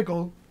scientific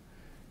medical,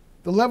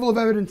 the level of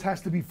evidence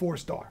has to be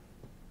 4-star.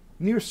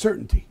 Near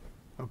certainty.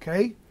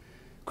 Okay?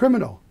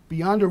 Criminal,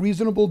 beyond a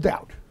reasonable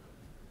doubt.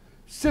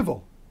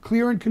 Civil,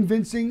 clear and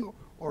convincing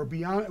or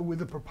beyond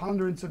with a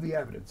preponderance of the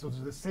evidence. Those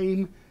are the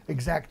same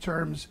exact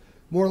terms,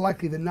 more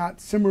likely than not,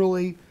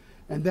 similarly.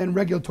 And then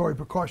regulatory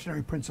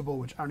precautionary principle,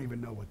 which I don't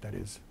even know what that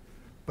is.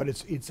 But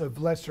it's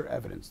of lesser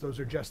evidence. Those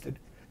are just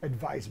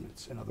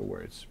advisements, in other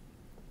words.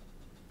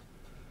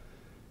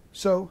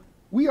 So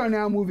we are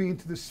now moving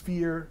into the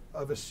sphere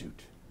of a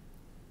suit.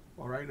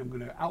 All right, I'm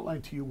going to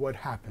outline to you what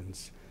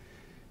happens.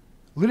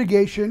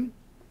 Litigation,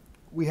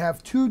 we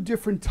have two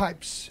different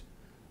types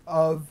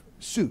of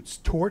suits,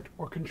 tort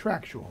or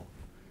contractual.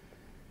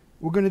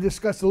 We're going to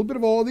discuss a little bit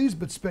of all of these,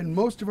 but spend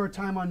most of our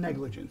time on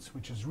negligence,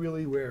 which is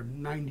really where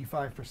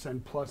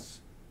 95%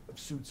 plus of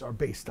suits are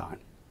based on.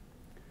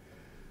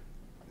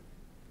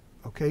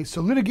 Okay,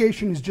 so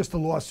litigation is just a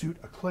lawsuit.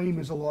 A claim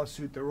is a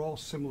lawsuit. They're all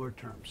similar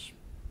terms.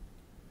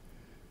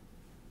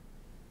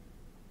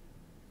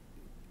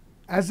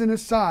 As an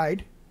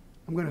aside,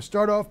 I'm going to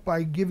start off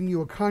by giving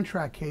you a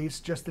contract case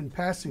just in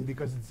passing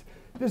because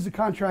this is a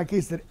contract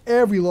case that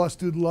every law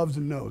student loves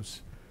and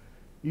knows.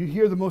 You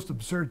hear the most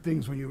absurd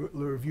things when you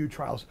review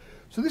trials.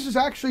 So this is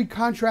actually a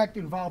contract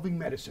involving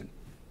medicine.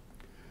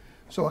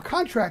 So a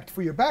contract,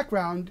 for your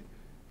background,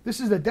 this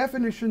is the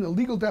definition, the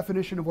legal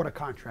definition of what a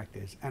contract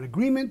is. An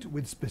agreement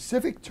with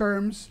specific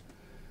terms.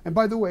 And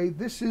by the way,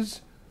 this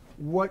is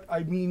what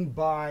I mean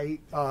by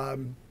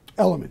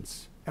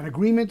elements. An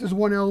agreement is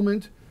one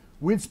element,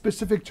 with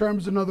specific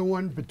terms another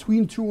one,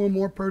 between two or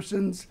more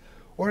persons.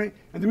 And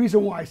the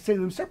reason why I say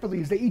them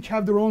separately is they each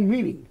have their own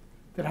meaning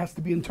that has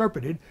to be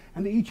interpreted,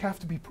 and they each have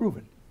to be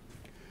proven.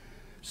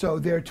 So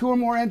there are two or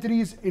more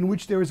entities in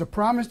which there is a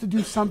promise to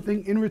do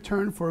something in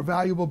return for a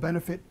valuable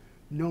benefit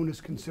known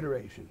as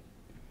consideration.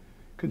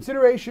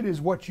 Consideration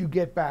is what you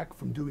get back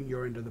from doing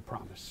your end of the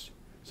promise.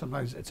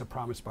 Sometimes it's a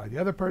promise by the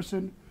other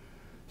person.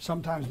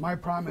 Sometimes my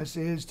promise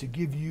is to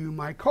give you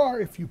my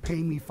car if you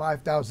pay me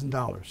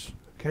 $5,000.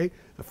 Okay?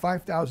 The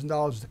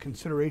 $5,000 is the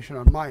consideration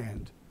on my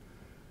end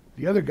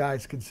The other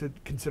guy's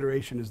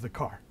consideration is the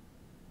car.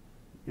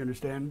 You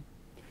understand?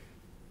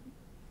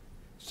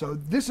 So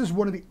this is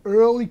one of the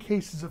early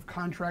cases of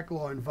contract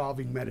law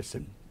involving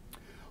medicine.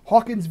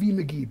 Hawkins v.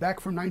 McGee, back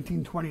from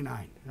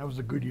 1929. That was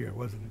a good year,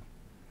 wasn't it?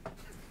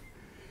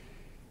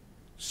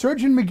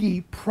 Surgeon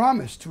McGee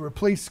promised to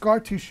replace scar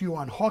tissue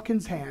on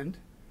Hawkins' hand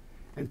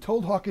and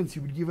told Hawkins he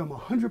would give him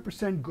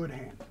 100% good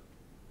hand.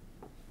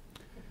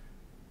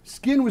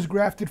 Skin was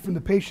grafted from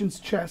the patient's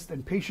chest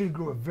and patient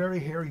grew a very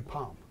hairy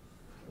palm,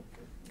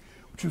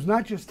 which was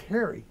not just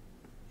hairy,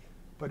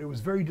 but it was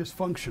very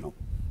dysfunctional.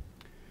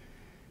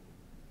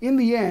 In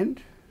the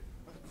end,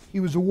 he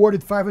was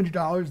awarded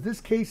 $500.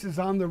 This case is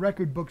on the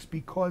record books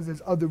because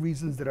there's other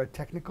reasons that are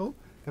technical,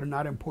 that are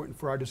not important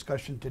for our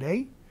discussion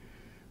today.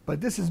 But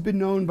this has been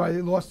known by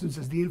the law students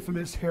as the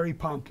infamous hairy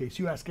palm case.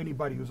 You ask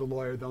anybody who's a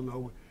lawyer, they'll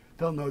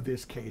know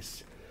this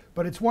case.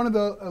 But it's one of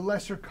the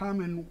lesser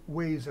common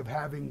ways of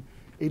having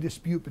a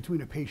dispute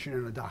between a patient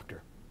and a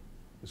doctor.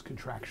 It's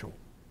contractual.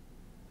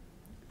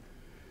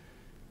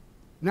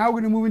 Now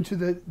we're going to move into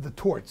the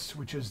torts,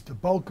 which is the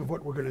bulk of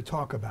what we're going to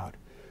talk about.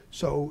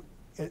 So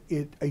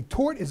a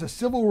tort is a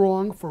civil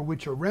wrong for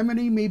which a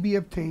remedy may be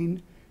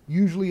obtained,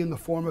 usually in the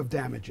form of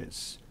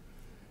damages.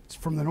 It's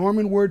from the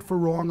Norman word for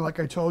wrong, like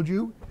I told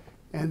you,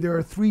 and there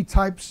are 3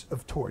 types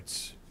of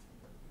torts: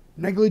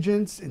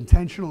 negligence,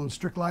 intentional, and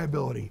strict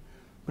liability.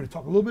 I'm going to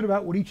talk a little bit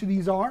about what each of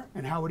these are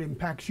and how it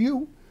impacts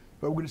you,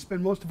 but we're going to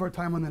spend most of our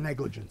time on the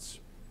negligence,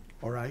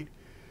 all right?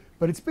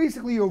 But it's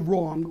basically a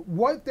wrong.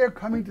 What they're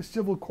coming to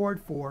civil court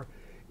for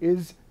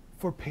is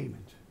for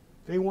payment.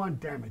 They want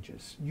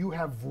damages. You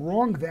have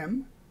wronged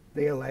them,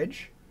 they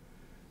allege,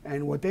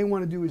 and what they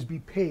want to do is be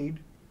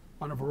paid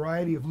on a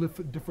variety of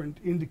different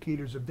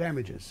indicators of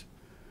damages.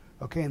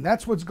 Okay, and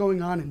that's what's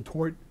going on in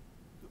tort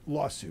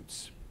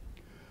lawsuits.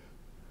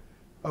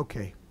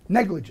 Okay,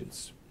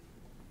 negligence.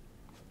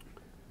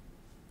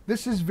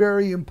 This is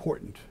very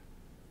important.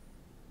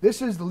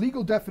 This is the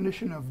legal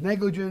definition of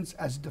negligence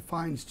as it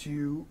defines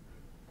to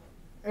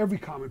every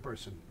common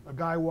person, a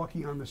guy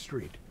walking on the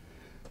street.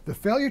 The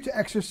failure to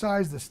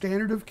exercise the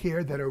standard of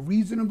care that a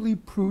reasonably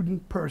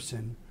prudent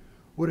person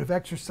would have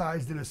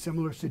exercised in a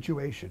similar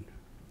situation.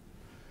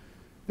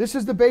 This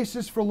is the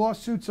basis for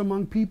lawsuits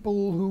among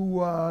people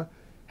who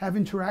have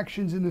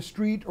interactions in the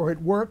street or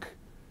at work,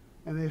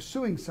 and they're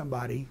suing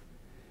somebody.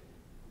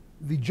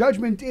 The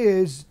judgment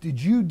is,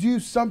 did you do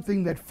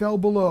something that fell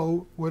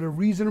below what a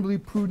reasonably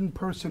prudent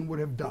person would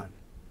have done?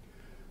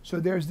 So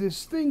there's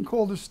this thing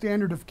called a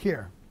standard of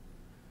care.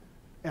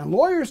 And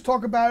lawyers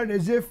talk about it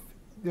as if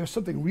there's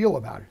something real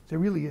about it. There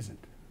really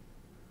isn't.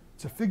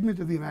 It's a figment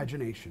of the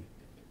imagination.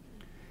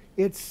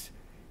 It's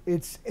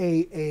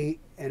an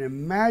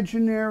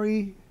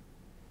imaginary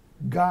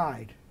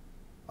guide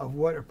of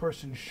what a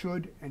person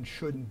should and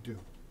shouldn't do.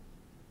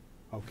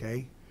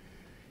 Okay?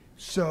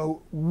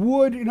 So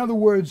in other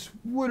words,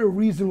 would a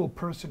reasonable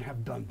person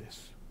have done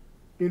this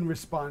in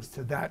response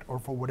to that or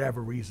for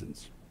whatever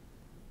reasons?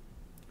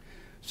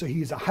 So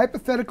he's a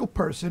hypothetical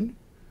person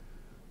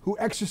who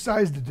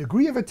exercised the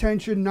degree of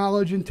attention,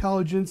 knowledge,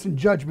 intelligence, and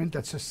judgment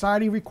that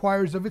society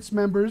requires of its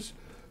members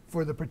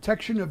for the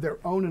protection of their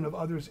own and of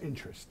others'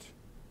 interest.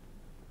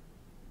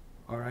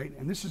 All right,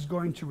 and this is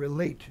going to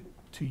relate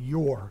to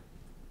your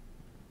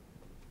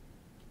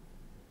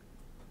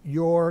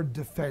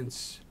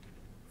defense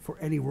for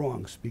any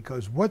wrongs,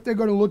 because what they're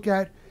going to look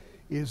at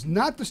is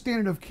not the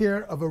standard of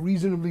care of a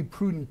reasonably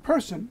prudent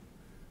person,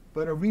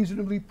 but a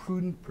reasonably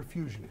prudent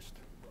perfusionist.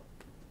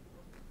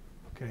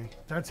 Okay,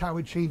 that's how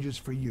it changes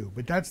for you,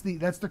 but that's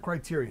the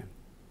criterion.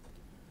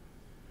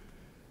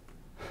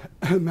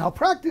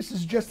 Malpractice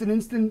is just an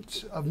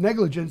instance of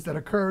negligence that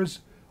occurs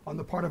on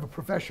the part of a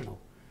professional.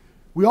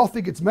 We all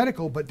think it's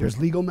medical, but there's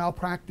legal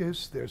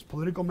malpractice, there's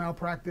political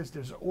malpractice,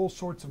 there's all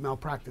sorts of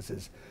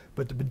malpractices,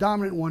 but the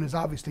predominant one is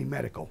obviously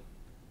medical.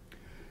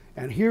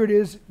 And here it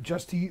is,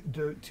 just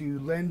to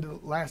lend the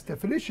last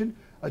definition,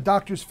 a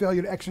doctor's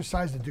failure to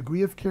exercise the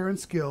degree of care and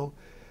skill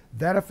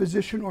that a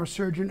physician or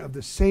surgeon of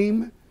the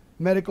same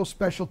medical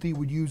specialty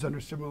would use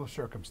under similar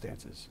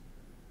circumstances.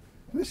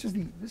 And this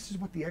is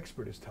what the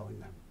expert is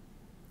telling them.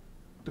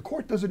 The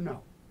court doesn't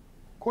know.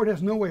 Court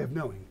has no way of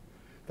knowing.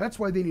 That's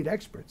why they need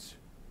experts.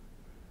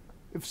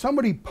 If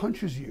somebody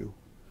punches you,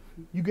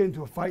 you get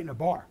into a fight in a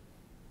bar,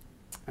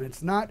 and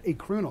it's not a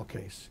criminal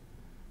case,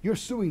 you're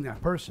suing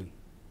that person.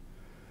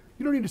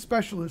 You don't need a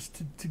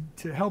specialist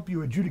to help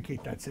you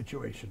adjudicate that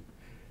situation.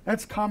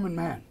 That's common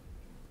man.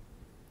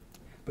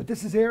 But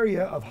this is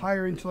area of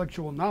higher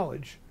intellectual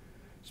knowledge,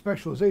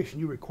 specialization.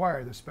 You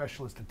require the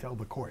specialist to tell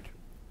the court.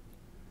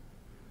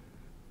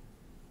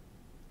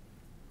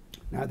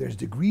 Now there's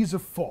degrees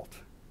of fault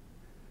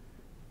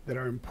that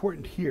are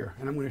important here,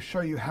 and I'm going to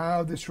show you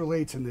how this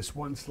relates in this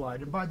one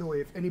slide. And by the way,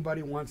 if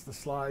anybody wants the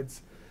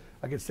slides,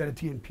 I can send it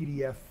to you in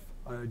PDF.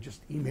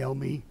 Just email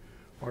me,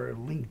 or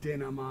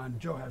LinkedIn. I'm on.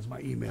 Joe has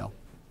my email.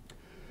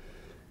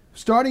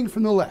 Starting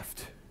from the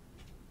left,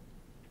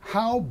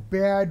 how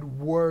bad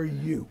were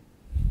you?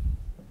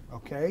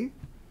 Okay?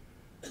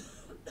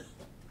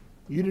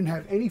 You didn't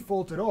have any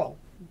fault at all.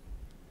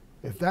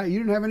 If that you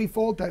didn't have any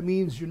fault, that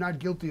means you're not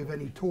guilty of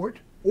any tort.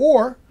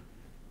 Or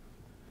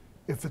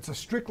if it's a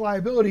strict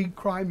liability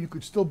crime, you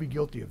could still be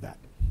guilty of that.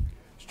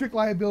 Strict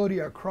liability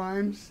are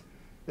crimes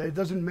that it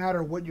doesn't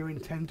matter what your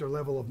intent or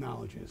level of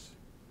knowledge is.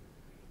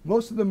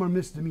 Most of them are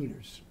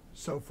misdemeanors.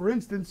 So for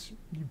instance,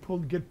 you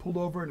get pulled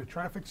over in a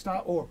traffic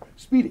stop or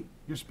speeding.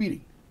 You're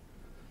speeding.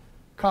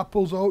 Cop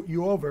pulls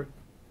you over.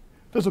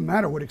 Doesn't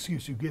matter what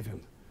excuse you give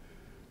him.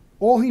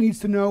 All he needs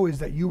to know is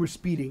that you were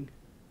speeding,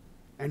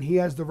 and he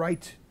has the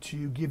right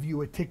to give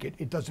you a ticket.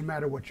 It doesn't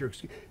matter what your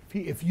excuse.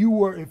 If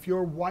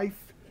your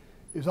wife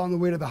is on the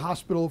way to the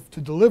hospital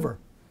to deliver,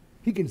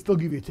 he can still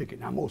give you a ticket.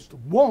 Now most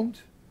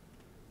won't,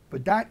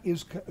 but that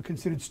is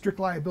considered strict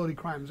liability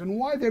crimes. And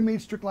why they're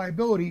made strict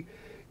liability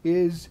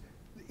is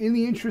in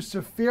the interests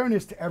of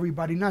fairness to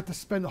everybody, not to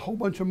spend a whole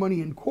bunch of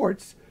money in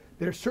courts.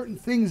 There are certain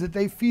things that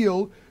they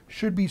feel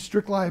should be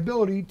strict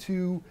liability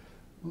to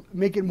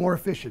make it more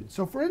efficient.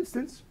 So for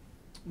instance,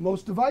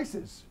 most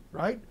devices,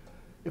 right?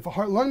 If a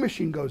heart-lung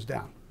machine goes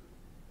down,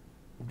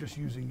 I'm just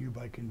using you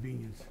by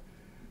convenience,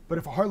 but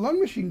if a heart-lung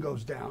machine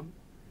goes down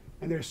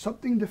and there's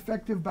something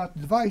defective about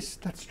the device,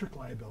 that's strict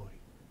liability.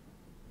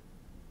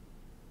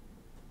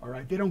 All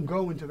right, they don't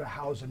go into the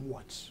hows and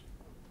whats.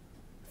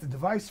 If the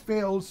device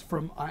fails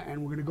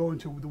and we're going to go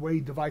into the way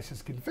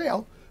devices can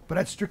fail, but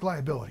that's strict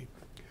liability.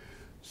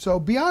 So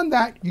beyond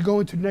that, you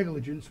go into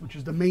negligence, which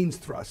is the main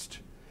thrust.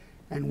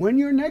 And when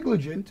you're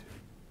negligent,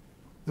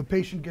 the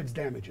patient gets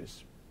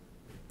damages.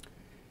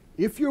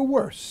 If you're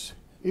worse,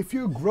 if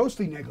you're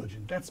grossly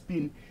negligent, that's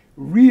being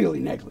really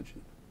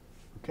negligent.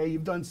 Okay,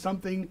 you've done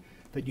something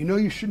that you know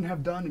you shouldn't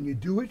have done and you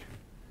do it.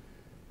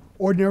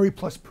 Ordinary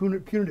plus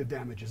punitive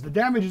damages. The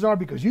damages are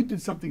because you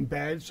did something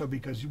bad, so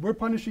because we're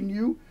punishing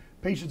you,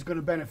 patient's going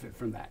to benefit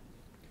from that.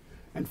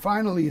 And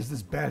finally is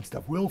this bad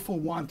stuff, willful,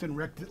 wanton,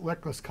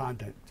 reckless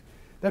conduct.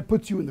 That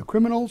puts you in the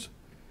criminals,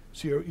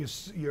 so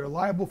you're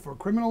liable for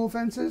criminal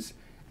offenses,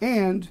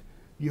 and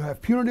you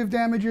have punitive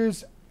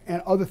damages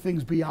and other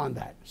things beyond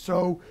that.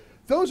 So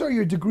those are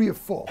your degree of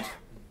fault.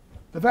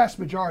 The vast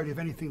majority of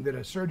anything that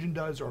a surgeon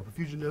does or a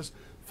perfusion does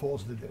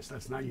falls into this.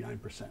 That's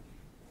 99%.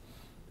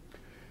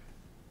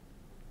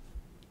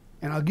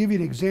 And I'll give you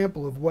an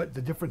example of what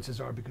the differences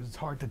are because it's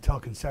hard to tell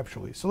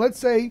conceptually. So let's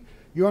say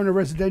you're on a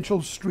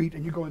residential street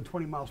and you're going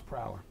 20 miles per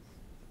hour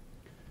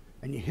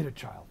and you hit a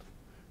child.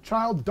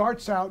 Child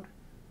darts out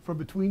from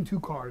between two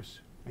cars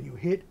and you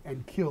hit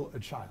and kill a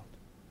child.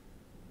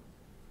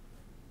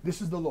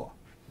 This is the law.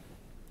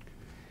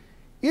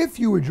 If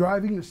you were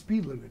driving the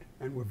speed limit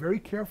and were very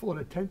careful and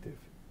attentive,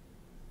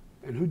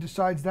 and who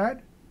decides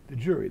that? The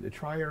jury, the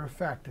trier of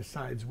fact,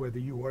 decides whether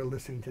you are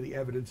listening to the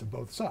evidence of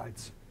both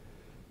sides.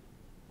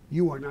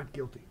 You are not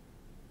guilty,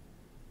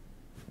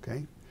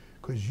 okay?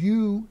 Because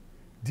you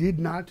did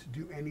not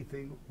do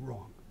anything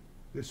wrong.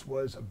 This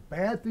was a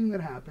bad thing that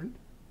happened,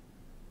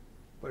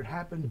 but it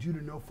happened due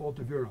to no fault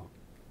of your own.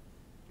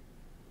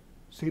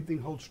 Same thing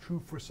holds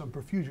true for some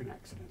perfusion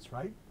accidents,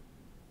 right?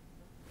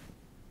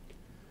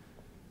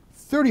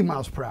 30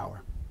 miles per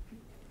hour.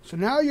 So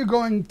now you're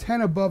going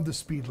 10 above the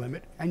speed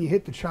limit and you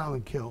hit the child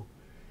and kill.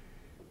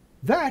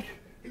 That,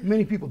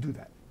 many people do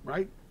that,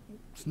 right?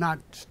 It's not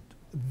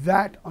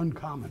that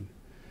uncommon.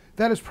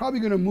 That is probably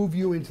going to move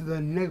you into the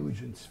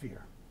negligent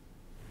sphere.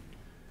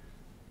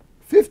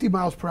 50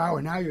 miles per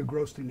hour, now you're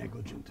grossly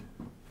negligent.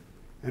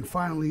 And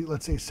finally,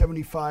 let's say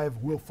 75,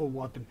 willful,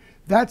 wanton.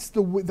 That's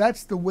the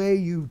way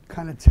you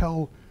kind of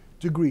tell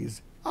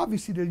degrees.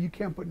 Obviously, you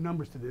can't put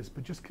numbers to this,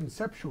 but just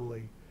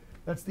conceptually,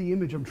 that's the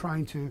image I'm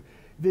trying to.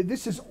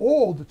 This is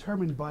all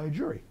determined by a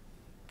jury.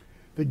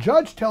 The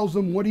judge tells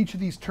them what each of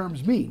these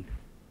terms mean.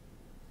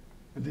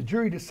 And the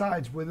jury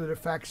decides whether the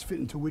facts fit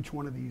into which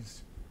one of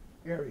these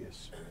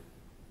areas.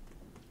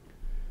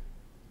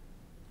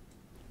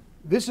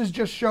 This is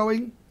just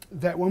showing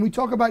that when we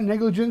talk about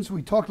negligence,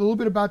 we talked a little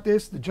bit about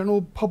this, the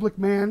general public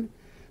man.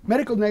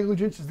 Medical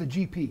negligence is the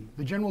GP.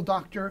 The general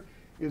doctor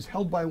is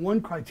held by one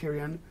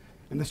criterion,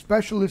 and the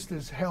specialist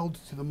is held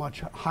to the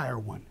much higher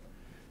one,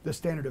 the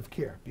standard of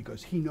care,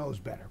 because he knows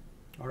better.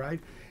 All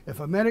right? If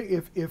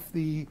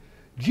the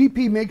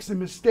GP makes a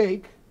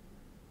mistake,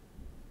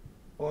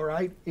 all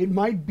right, it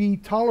might be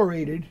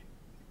tolerated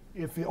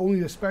if only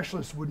the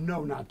specialist would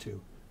know not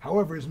to.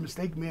 However, his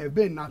mistake may have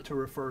been not to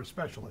refer a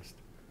specialist,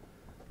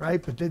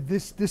 right? But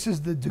this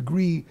is the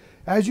degree.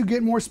 As you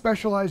get more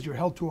specialized, you're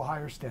held to a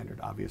higher standard,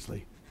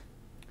 obviously.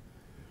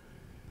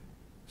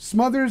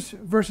 Smothers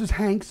versus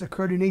Hanks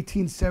occurred in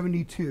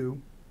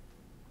 1872.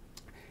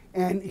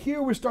 And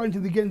here we're starting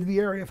to get into the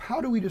area of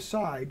how do we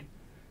decide,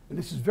 and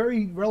this is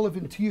very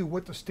relevant to you,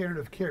 what the standard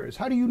of care is.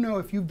 How do you know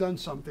if you've done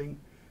something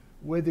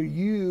whether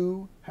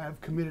you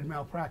have committed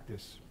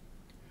malpractice?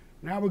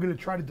 Now we're going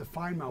to try to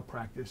define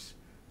malpractice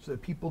so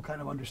that people kind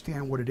of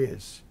understand what it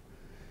is.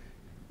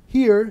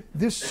 Here,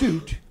 this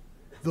suit,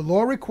 the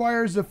law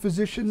requires of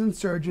physicians and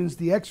surgeons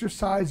the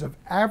exercise of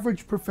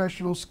average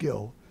professional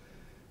skill,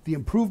 the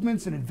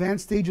improvements and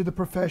advanced stage of the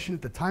profession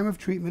at the time of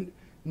treatment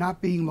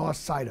not being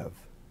lost sight of.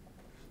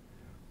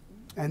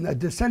 And the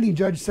dissenting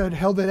judge said,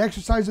 held that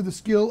exercise of the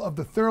skill of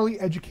the thoroughly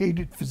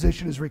educated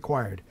physician is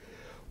required.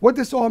 What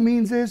this all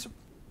means is,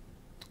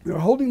 we're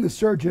holding the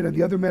surgeon and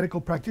the other medical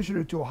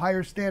practitioner to a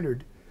higher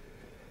standard.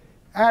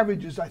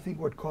 Average is, I think,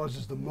 what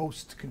causes the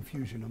most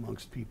confusion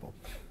amongst people.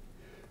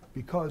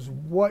 Because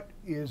what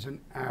is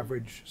an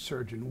average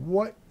surgeon?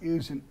 What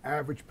is an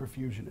average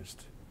perfusionist?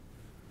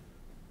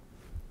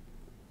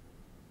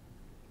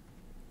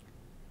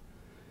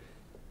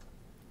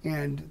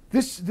 And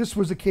this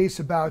was a case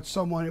about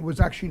someone, it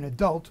was actually an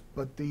adult,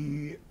 but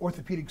the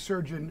orthopedic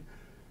surgeon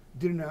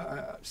did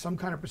some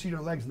kind of procedure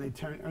on legs, and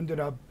they ended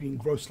up being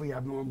grossly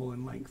abnormal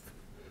in length.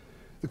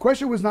 The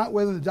question was not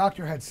whether the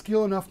doctor had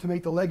skill enough to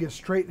make the leg as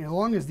straight and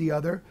long as the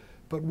other,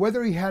 but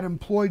whether he had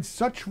employed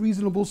such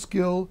reasonable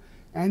skill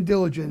and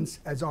diligence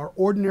as are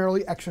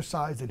ordinarily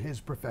exercised in his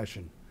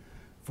profession.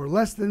 For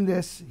less than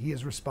this, he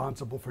is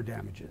responsible for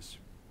damages.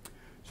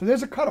 So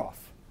there's a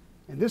cutoff.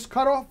 And this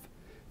cutoff,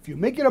 if you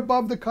make it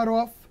above the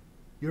cutoff,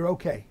 you're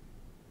okay.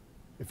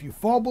 If you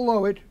fall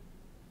below it,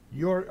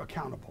 you're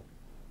accountable.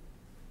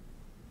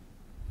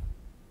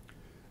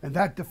 And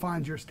that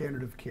defines your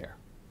standard of care.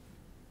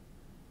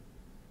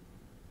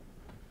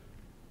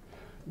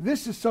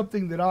 This is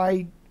something that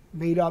I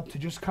made up to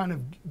just kind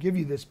of give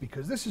you this,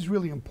 because this is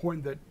really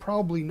important, that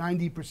probably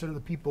 90% of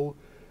the people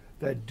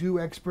that do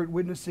expert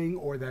witnessing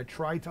or that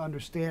try to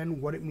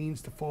understand what it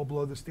means to fall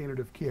below the standard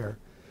of care.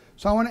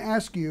 So I want to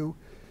ask you,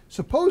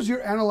 suppose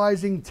you're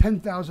analyzing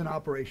 10,000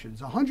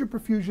 operations, 100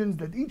 perfusions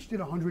that each did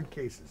 100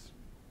 cases,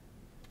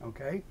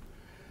 okay?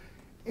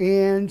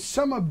 And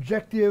some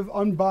objective,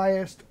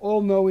 unbiased,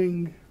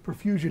 all-knowing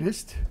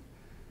perfusionist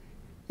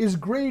is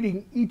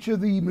grading each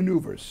of the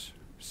maneuvers.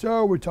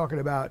 So we're talking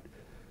about,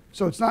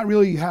 so it's not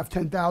really you have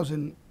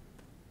 10,000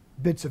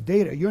 bits of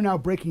data. You're now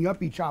breaking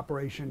up each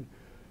operation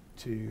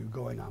to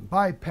going on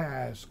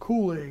bypass,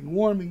 cooling,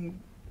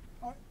 warming,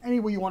 any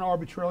way you want to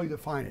arbitrarily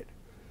define it.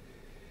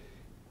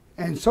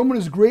 And someone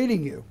is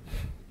grading you.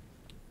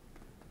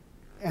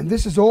 And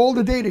this is all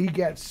the data he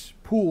gets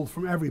pooled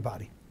from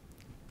everybody,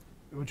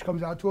 which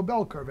comes out to a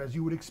bell curve, as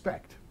you would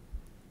expect.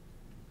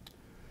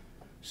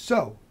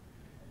 So,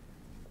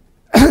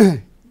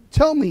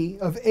 tell me,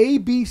 of A,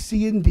 B,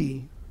 C, and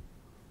D,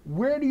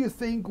 where do you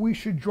think we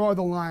should draw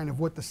the line of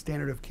what the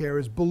standard of care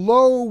is,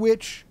 below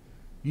which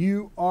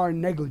you are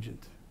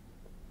negligent?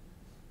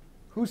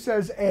 Who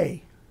says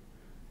A?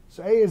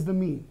 So A is the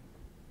mean.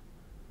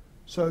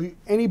 So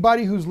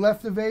anybody who's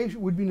left of A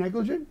would be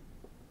negligent?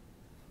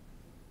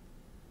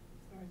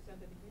 Sorry, say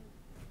that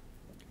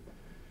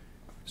again.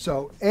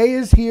 So A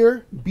is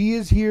here, B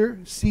is here,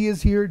 C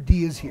is here,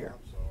 D is here.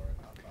 I'm sorry,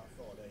 I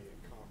thought A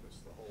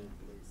encompassed the whole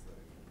blue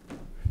thing.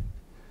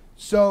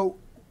 So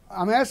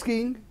I'm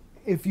asking,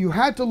 if you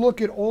had to look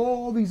at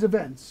all these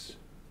events,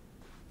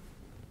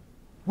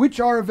 which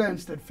are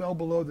events that fell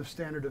below the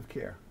standard of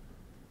care?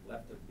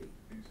 Left of B.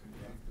 Left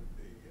of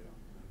B, yeah.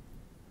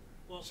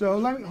 Well, So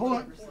let me, hold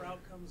on. Four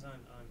outcomes on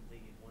the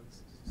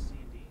ones C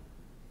and D.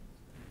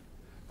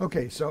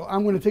 Okay, so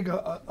I'm going to take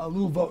a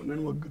little vote and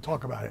then we'll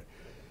talk about it.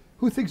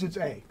 Who thinks it's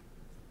A?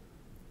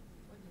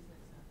 What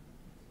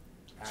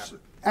does that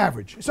sound?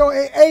 Average. So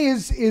A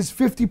is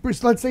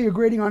 50%. Let's say you're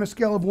grading on a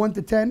scale of 1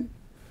 to 10.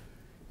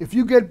 If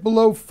you get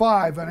below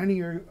 5 on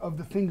any of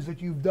the things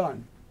that you've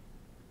done,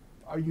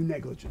 are you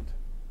negligent?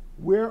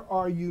 Where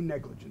are you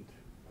negligent?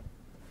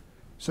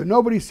 So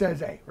nobody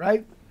says A,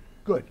 right?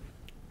 Good.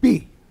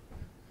 B.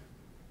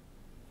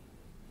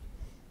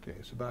 Okay,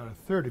 so about a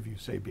third of you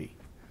say B.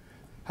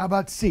 How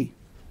about C?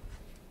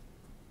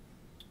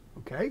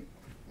 Okay,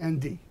 and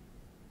D.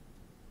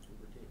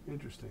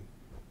 Interesting.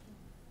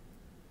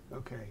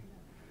 Okay.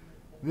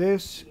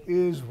 This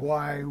is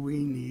why we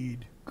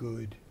need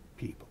good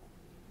people.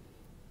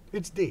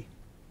 It's D.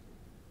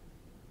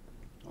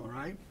 All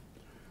right?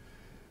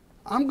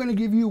 I'm going to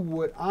give you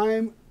what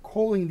I'm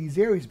calling these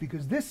areas,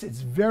 because this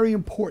is very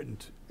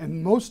important,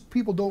 and most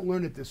people don't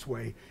learn it this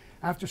way.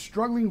 After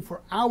struggling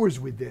for hours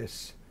with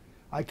this,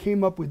 I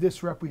came up with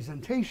this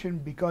representation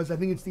because I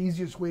think it's the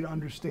easiest way to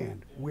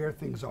understand where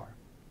things are.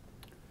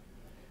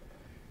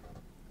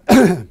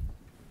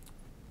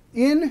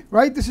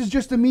 Right, this is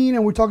just a mean,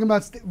 and we're talking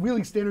about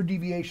really standard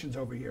deviations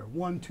over here.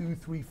 1, 2,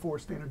 3, 4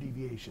 standard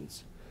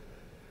deviations.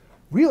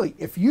 Really,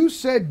 if you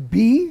said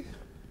B,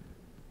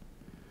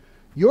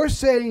 you're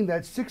saying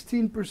that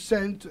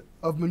 16%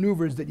 of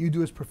maneuvers that you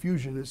do as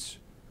perfusionists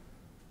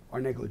are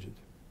negligent.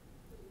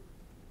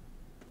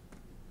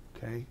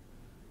 Okay?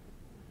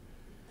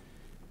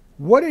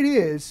 What it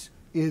is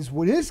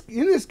what is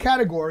in this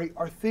category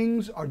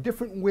are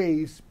different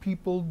ways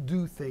people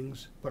do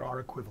things but are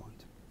equivalent.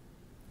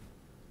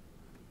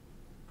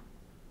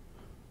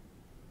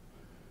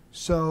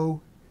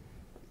 So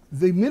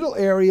the middle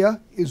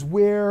area is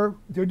where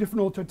there are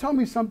different alternatives. Tell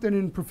me something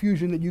in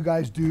perfusion that you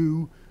guys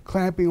do,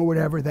 clamping or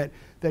whatever,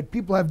 that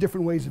people have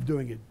different ways of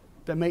doing it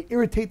that may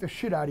irritate the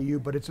shit out of you,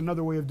 but it's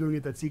another way of doing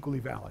it that's equally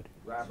valid.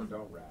 Wrap or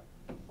don't wrap.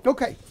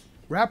 Okay,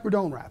 wrap or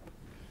don't wrap.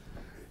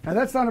 Now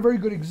that's not a very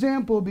good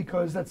example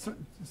because it's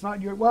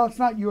not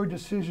your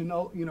decision,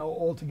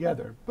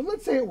 altogether. But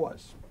let's say it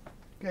was.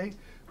 Okay?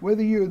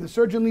 Whether the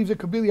surgeon leaves it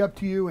completely up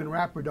to you and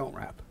wrap or don't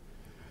wrap.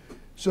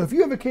 So if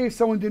you have a case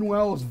someone did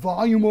well, is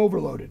volume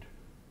overloaded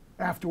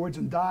afterwards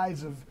and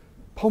dies of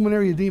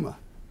pulmonary edema,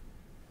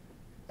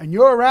 and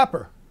you're a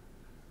wrapper,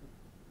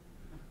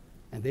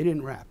 and they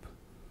didn't wrap,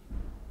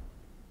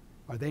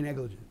 are they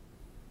negligent?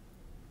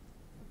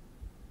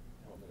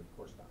 Well, then of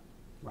course not.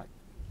 Right.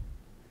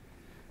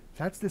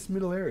 That's this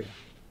middle area.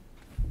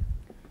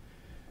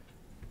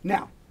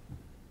 Now,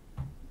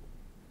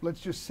 let's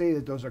just say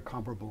that those are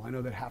comparable. I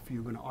know that half of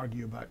you are going to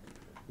argue about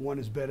one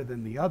is better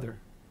than the other.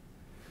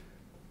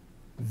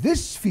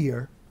 This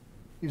sphere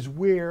is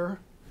where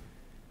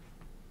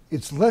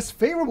it's less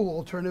favorable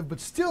alternative, but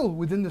still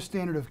within the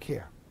standard of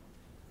care.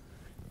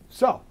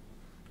 So,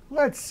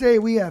 let's say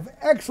we have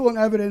excellent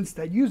evidence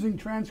that using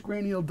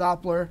transcranial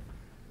Doppler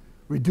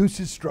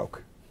reduces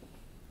stroke.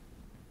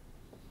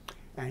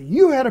 And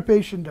you had a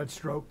patient that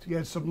stroked. You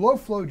had some low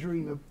flow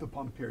during the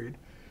pump period.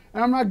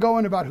 And I'm not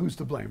going about who's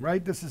to blame,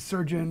 right? This is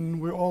surgeon.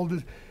 We're all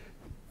just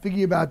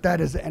thinking about that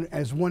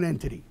as one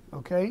entity,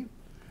 okay?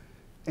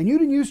 And you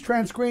didn't use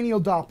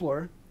transcranial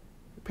Doppler.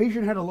 The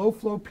patient had a low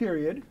flow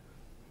period.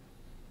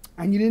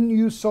 And you didn't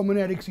use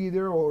somonetics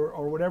either,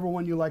 or whatever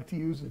one you like to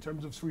use in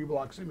terms of cerebral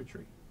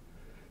oximetry.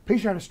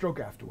 Patient had a stroke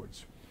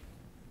afterwards.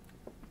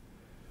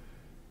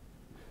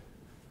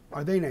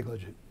 Are they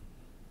negligent?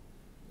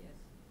 Yes.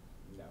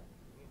 No.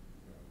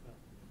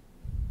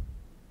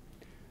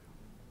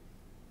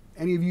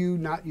 Any of you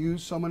not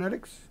use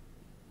somonetics?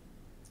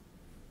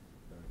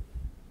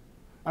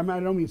 I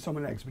don't mean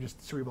somonetics, but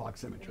just cerebral They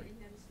oximetry.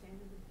 didn't have a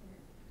standard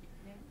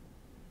of care.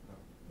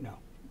 No? No.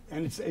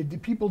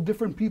 And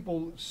different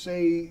people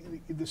say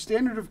the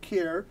standard of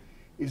care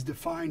is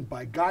defined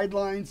by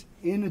guidelines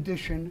in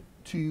addition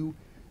to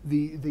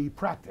the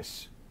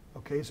practice.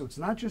 Okay, so it's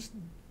not just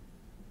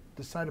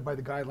decided by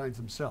the guidelines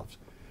themselves,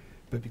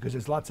 but because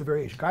there's lots of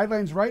variation.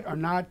 Guidelines, right, are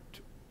not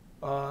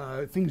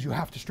things you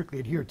have to strictly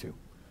adhere to.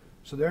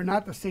 So they're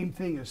not the same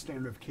thing as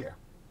standard of care.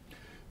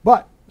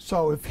 But,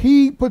 so if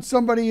he puts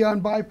somebody on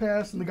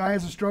bypass and the guy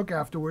has a stroke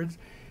afterwards,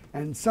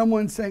 and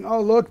someone's saying,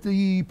 oh, look,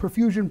 the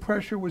perfusion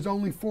pressure was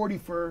only 40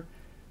 for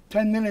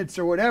 10 minutes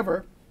or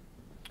whatever,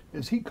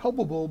 is he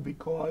culpable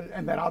because,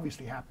 and that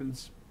obviously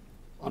happens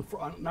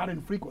not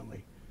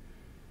infrequently,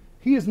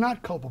 he is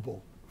not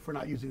culpable for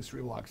not using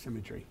cerebral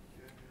oximetry.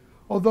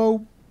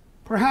 Although,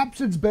 perhaps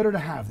it's better to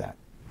have that.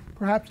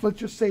 Perhaps, let's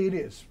just say it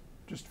is,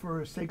 just for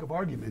the sake of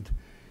argument.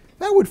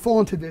 That would fall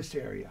into this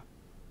area,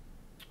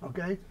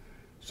 okay?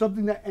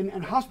 Something that,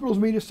 and hospitals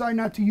may decide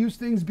not to use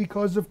things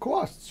because of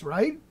costs,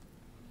 right?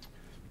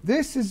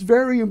 This is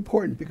very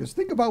important because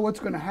think about what's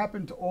going to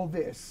happen to all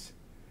this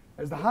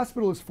as the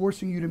hospital is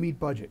forcing you to meet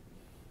budget,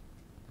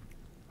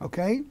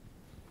 okay?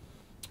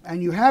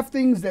 And you have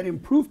things that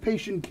improve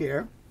patient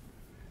care,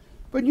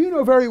 but you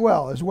know very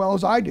well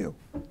as I do,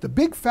 the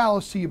big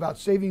fallacy about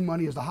saving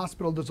money is the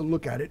hospital doesn't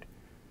look at it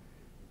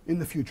in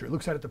the future. It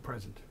looks at it the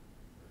present.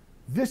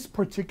 This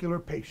particular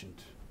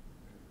patient.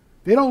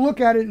 They don't look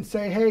at it and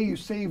say, hey, you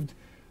saved,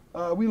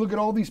 we look at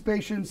all these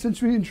patients,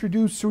 since we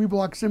introduced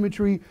cerebral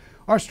oximetry,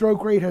 our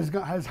stroke rate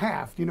has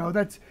halved. You know,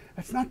 that's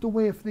not the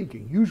way of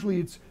thinking. Usually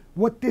it's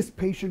what this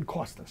patient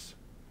cost us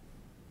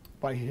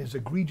by his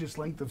egregious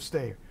length of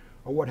stay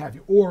or what have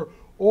you, or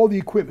all the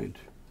equipment.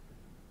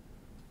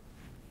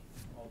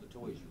 All the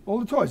toys. All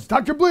the toys.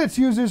 Dr. Blitz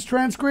uses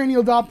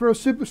transcranial Doppler,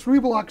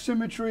 cerebral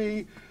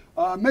oximetry,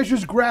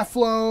 measures graph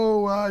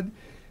flow.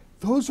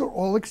 Those are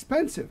all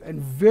expensive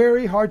and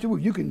very hard to move.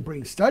 You can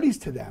bring studies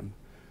to them,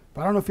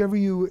 but I don't know if ever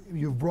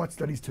you've brought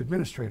studies to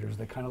administrators.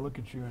 They kind of look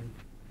at you and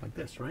like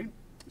this, right?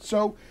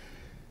 So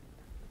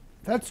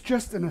that's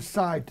just an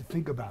aside to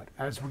think about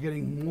as we're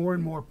getting more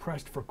and more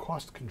pressed for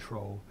cost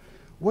control.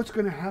 What's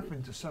going to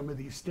happen to some of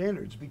these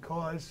standards?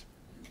 Because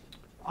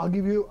I'll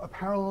give you a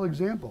parallel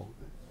example.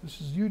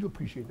 This is, you'd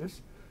appreciate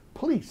this.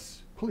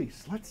 Police.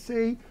 Let's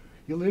say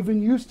you live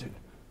in Houston,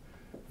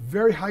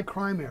 very high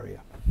crime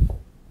area.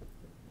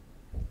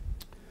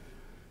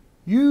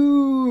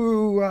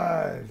 You're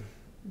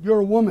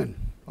a woman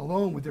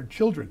alone with your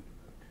children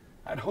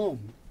at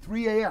home,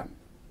 3 a.m.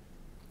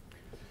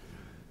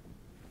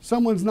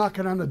 Someone's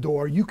knocking on the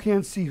door. You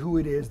can't see who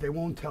it is. They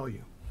won't tell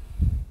you.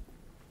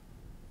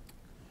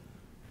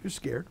 You're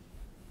scared.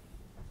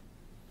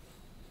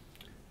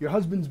 Your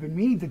husband's been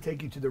meaning to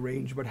take you to the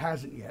range, but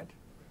hasn't yet.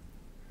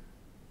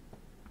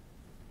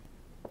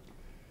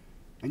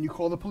 And you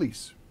call the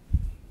police.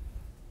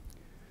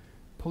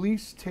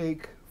 Police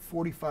take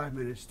 45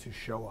 minutes to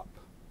show up.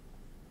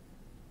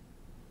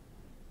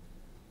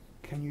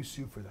 Can you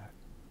sue for that?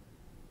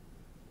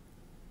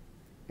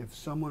 If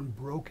someone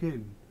broke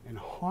in and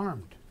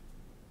harmed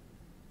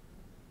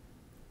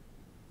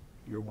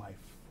your wife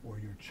or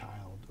your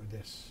child or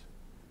this,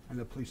 and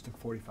the police took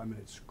 45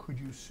 minutes, could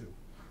you sue?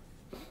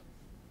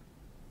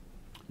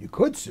 You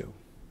could sue,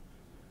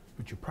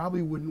 but you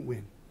probably wouldn't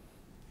win,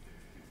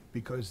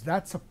 because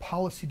that's a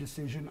policy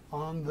decision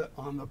on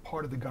the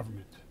part of the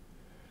government.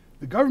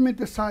 The government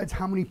decides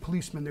how many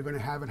policemen they're going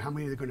to have and how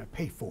many they're going to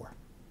pay for.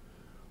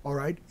 All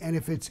right? And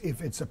if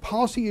it's a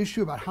policy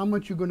issue about how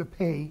much you're going to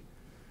pay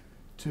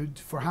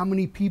for how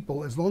many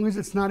people, as long as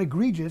it's not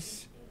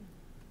egregious,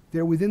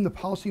 they're within the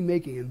policy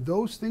making, and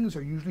those things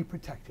are usually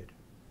protected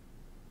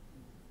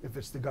if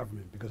it's the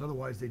government, because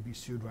otherwise they'd be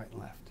sued right and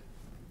left.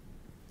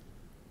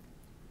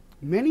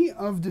 Many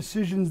of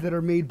decisions that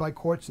are made by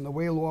courts and the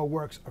way law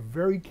works are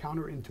very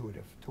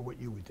counterintuitive to what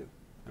you would do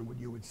and what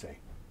you would say.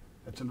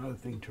 That's another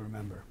thing to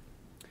remember.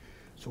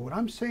 So what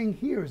I'm saying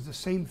here is the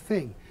same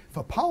thing. If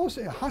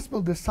a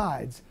hospital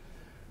decides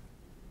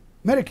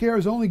Medicare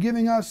is only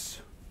giving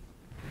us,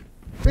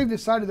 they've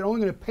decided they're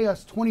only going to pay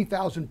us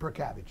 $20,000 per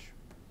cabbage.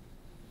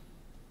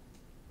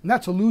 And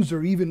that's a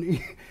loser even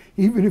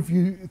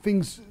if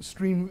things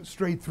stream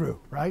straight through,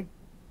 right?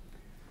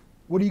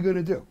 What are you going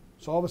to do?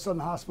 So all of a sudden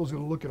the hospital's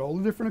going to look at all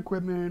the different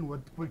equipment,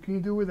 what can you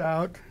do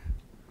without?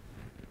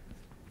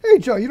 Hey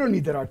Joe, you don't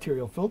need that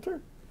arterial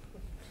filter.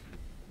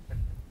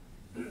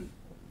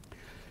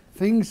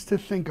 Things to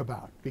think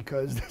about,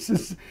 because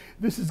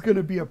this is going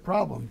to be a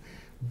problem.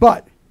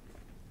 But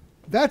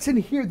that's in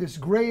here, this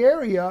gray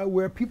area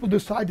where people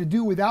decide to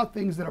do without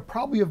things that are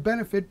probably of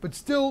benefit, but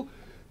still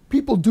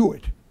people do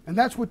it. And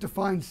that's what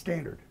defines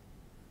standard.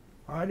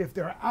 All right, if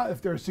there are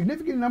a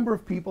significant number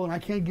of people, and I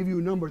can't give you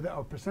a number,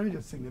 a percentage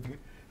that's significant,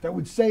 that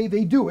would say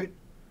they do it,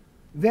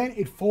 then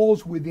it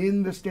falls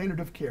within the standard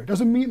of care. It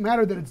doesn't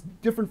matter that it's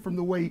different from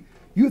the way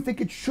you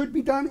think it should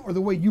be done or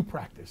the way you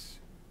practice.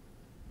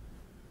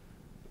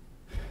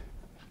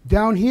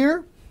 Down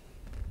here,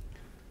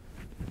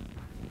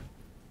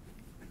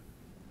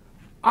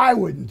 I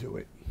wouldn't do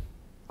it.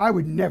 I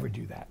would never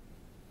do that.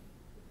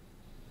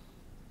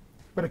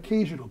 But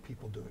occasional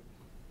people do it.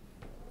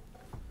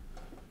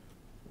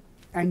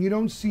 And you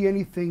don't see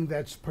anything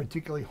that's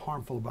particularly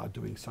harmful about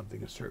doing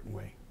something a certain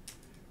way.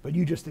 But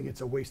you just think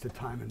it's a waste of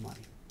time and money.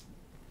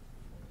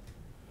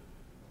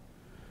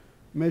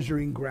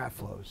 Measuring graft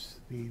flows.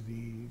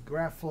 The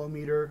graft flow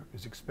meter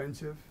is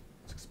expensive.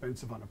 It's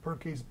expensive on a per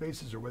case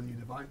basis or whether you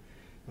divide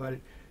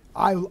it.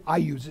 I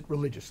use it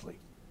religiously.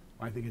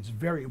 I think it's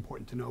very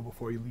important to know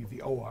before you leave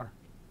the OR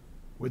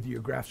whether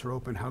your grafts are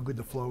open, how good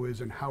the flow is,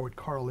 and how it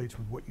correlates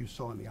with what you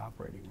saw in the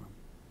operating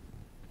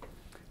room.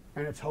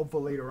 And it's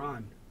helpful later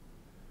on,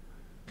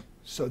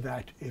 so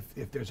that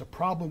if there's a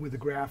problem with the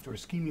graft or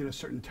ischemia in a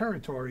certain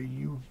territory,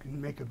 you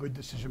can make a good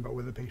decision about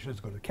whether the patient has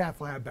to go to the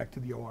cath lab, back to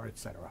the OR,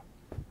 etc.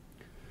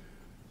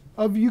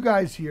 Of you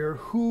guys here,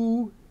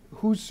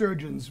 whose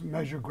surgeons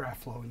measure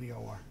graft flow in the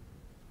OR?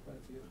 Quite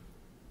a few.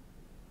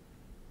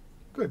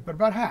 Good, but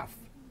about half.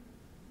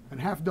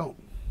 And half don't.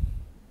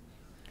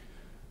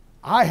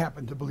 I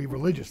happen to believe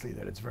religiously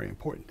that it's very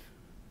important.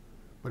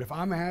 But if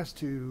I'm asked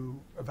to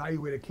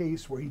evaluate a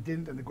case where he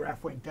didn't and the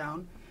graft went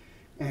down,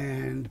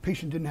 and the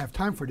patient didn't have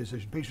time for a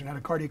decision. The patient had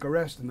a cardiac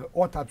arrest, and the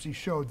autopsy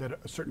showed that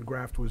a certain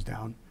graft was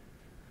down.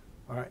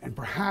 All right, and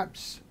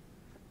perhaps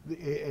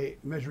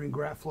measuring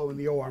graft flow in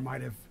the OR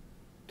might have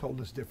told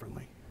us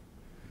differently.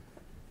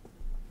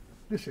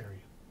 This area.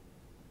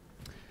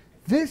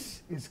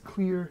 This is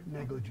clear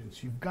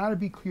negligence. You've got to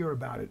be clear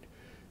about it.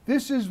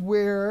 This is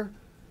where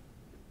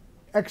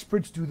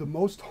experts do the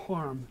most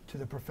harm to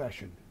the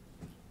profession.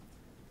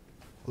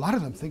 A lot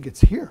of them think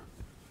it's here.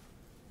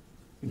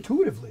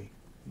 Intuitively,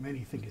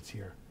 many think it's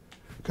here.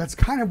 That's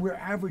kind of where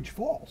average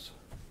falls.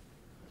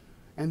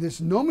 And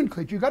this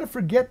nomenclature, you've got to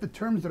forget the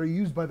terms that are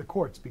used by the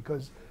courts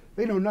because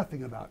they know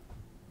nothing about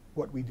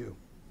what we do.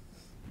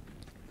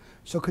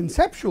 So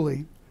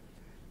conceptually,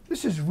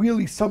 this is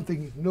really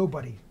something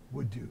nobody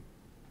would do.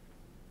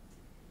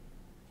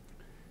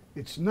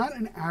 It's not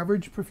an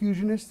average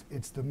perfusionist,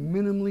 it's the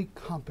minimally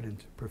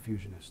competent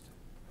perfusionist.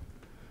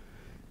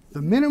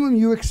 The minimum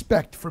you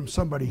expect from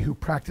somebody who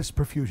practiced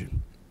perfusion.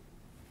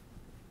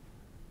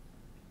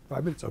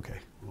 5 minutes? Okay,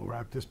 we'll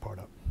wrap this part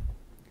up.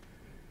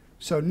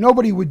 So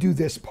nobody would do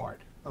this part,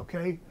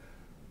 okay?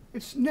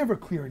 It's never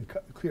clear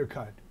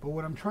cut. But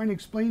what I'm trying to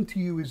explain to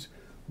you is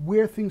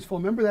where things fall.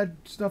 Remember that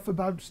stuff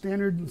about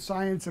standard and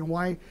science and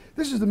why?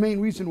 This is the main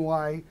reason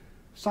why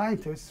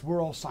scientists,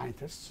 we're all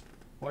scientists,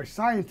 why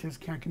scientists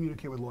can't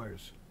communicate with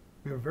lawyers.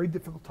 We have a very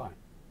difficult time.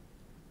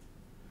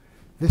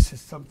 This is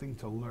something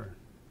to learn.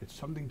 It's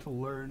something to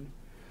learn.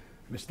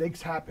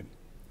 Mistakes happen.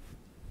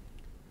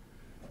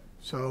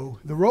 So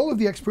the role of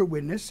the expert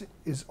witness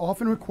is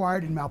often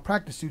required in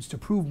malpractice suits to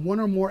prove one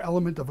or more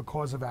element of a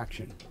cause of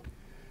action.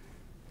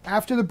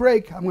 After the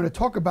break, I'm going to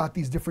talk about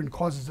these different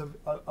causes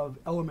of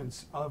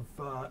elements of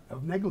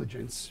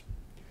negligence.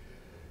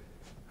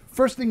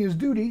 First thing is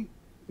duty,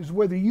 is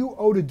whether you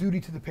owed a duty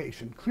to the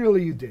patient.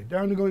 Clearly you did. They're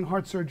undergoing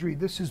heart surgery.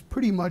 This is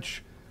pretty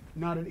much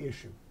not an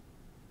issue,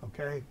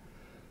 okay?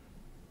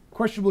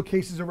 Questionable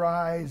cases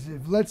arise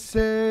if, let's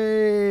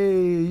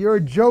say, you're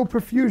a Joe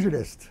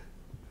perfusionist.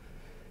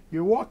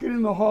 You're walking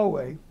in the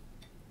hallway,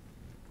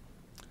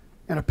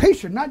 and a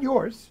patient, not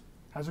yours,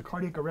 has a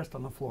cardiac arrest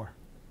on the floor.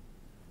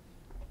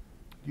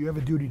 Do you have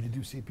a duty to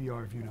do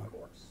CPR if you know it? Of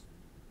course.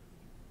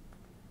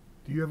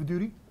 Do you have a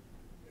duty?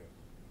 Yes.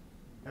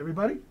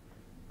 Everybody?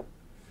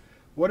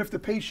 What if the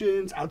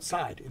patient's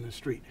outside in the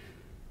street?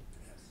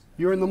 Yes.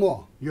 You're in the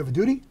mall. You have a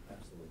duty?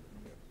 Absolutely.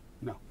 Yes.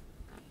 No.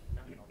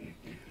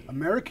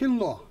 American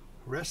law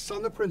rests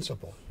on the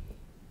principle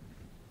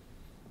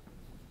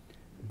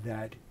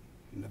that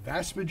in the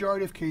vast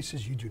majority of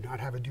cases, you do not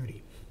have a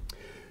duty.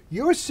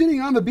 You're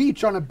sitting on the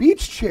beach on a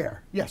beach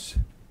chair. Yes?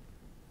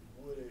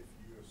 What if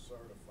you're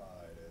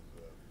certified as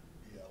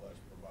a BLS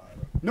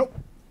provider? Nope.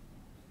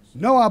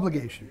 No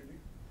obligation. Duty?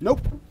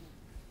 Nope.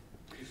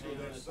 So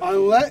that's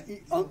Unless, you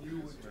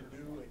knew what to do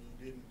and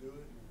you didn't do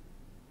it?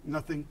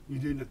 nothing. You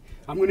didn't.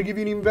 I'm going to give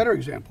you an even better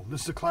example.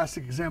 This is a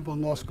classic example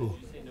in law school.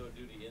 Did you say no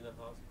duty in the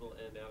hospital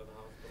and out of the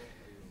hospital?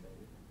 Are you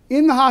saying?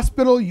 In the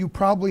hospital, you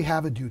probably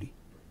have a duty.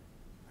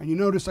 And you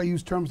notice I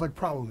use terms like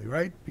probably,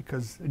 right?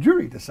 Because a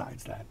jury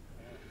decides that.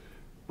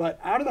 But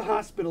out of the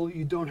hospital,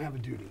 you don't have a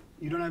duty.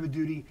 You don't have a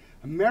duty.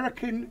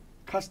 American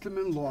custom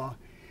and law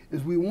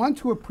is we want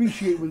to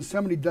appreciate when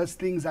somebody does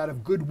things out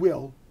of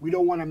goodwill. We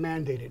don't want to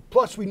mandate it.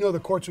 Plus, we know the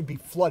courts would be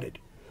flooded.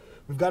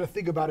 We've got to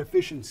think about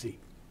efficiency.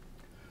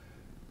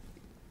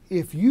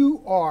 If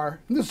you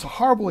are, and this is a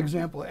horrible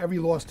example every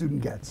law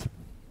student gets.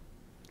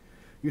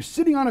 You're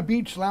sitting on a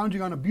beach,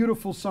 lounging on a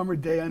beautiful summer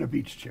day on a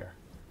beach chair.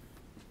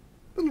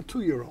 Little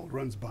 2-year-old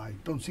runs by,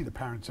 don't see the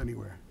parents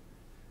anywhere.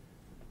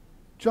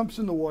 Jumps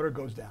in the water,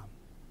 goes down,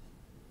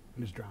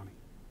 and is drowning.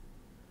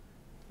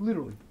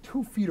 Literally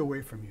 2 feet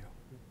away from you.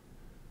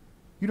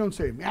 You don't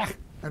say,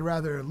 I'd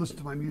rather listen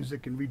to my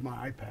music and read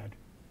my iPad.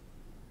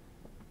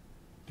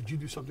 Did you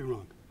do something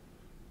wrong?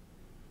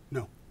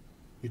 No,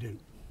 you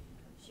didn't.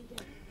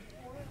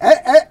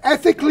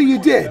 Ethically, you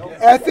did.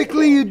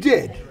 Ethically, you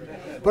did.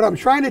 But I'm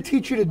trying to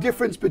teach you the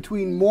difference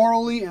between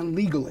morally and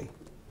legally.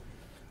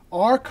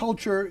 Our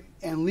culture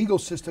and legal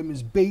system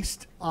is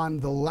based on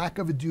the lack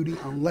of a duty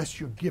unless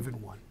you're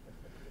given one.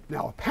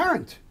 Now, a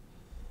parent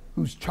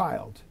whose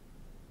child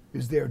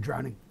is there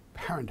drowning,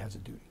 parent has a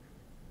duty.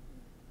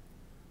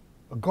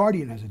 A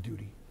guardian has a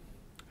duty.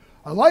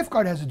 A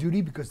lifeguard has a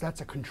duty because that's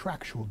a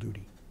contractual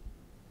duty.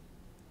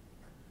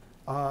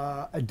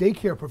 A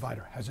daycare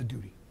provider has a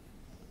duty.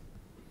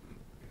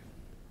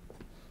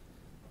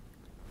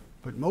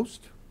 But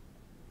most,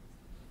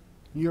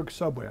 New York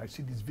subway, I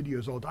see these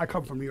videos all the time. I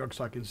come from New York,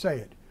 so I can say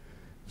it.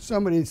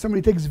 Somebody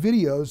takes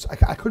videos.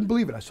 I couldn't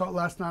believe it. I saw it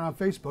last night on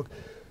Facebook.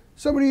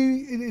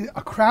 Somebody,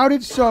 a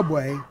crowded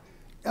subway,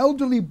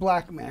 elderly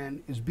black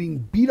man is being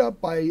beat up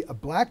by a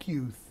black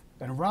youth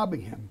and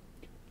robbing him,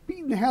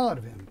 beating the hell out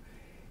of him.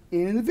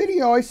 And in the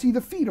video, I see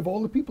the feet of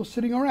all the people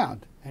sitting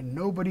around, and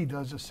nobody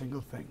does a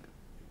single thing.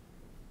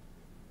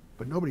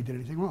 But nobody did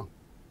anything wrong,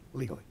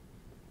 legally.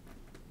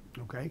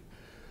 Okay?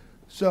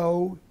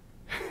 So,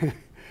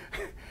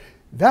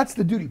 that's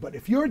the duty. But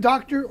if you're a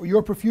doctor or you're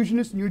a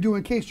perfusionist and you're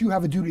doing a case, you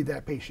have a duty to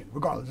that patient,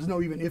 regardless. There's no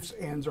even ifs,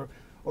 ands,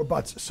 or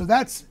buts. So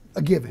that's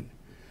a given.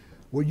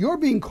 What you're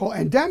being called,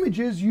 and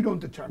damages you don't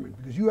determine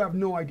because you have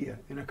no idea.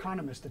 An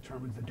economist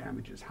determines the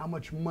damages. How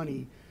much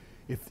money,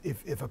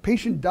 if a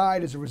patient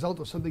died as a result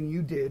of something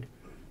you did,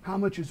 how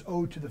much is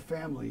owed to the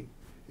family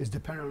is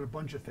dependent on a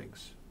bunch of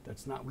things.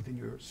 That's not within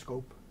your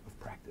scope of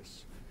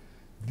practice.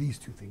 These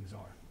two things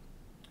are.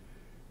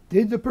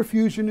 Did the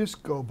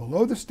perfusionist go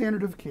below the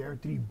standard of care?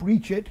 Did he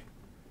breach it?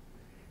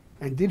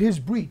 And did his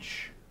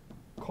breach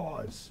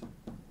cause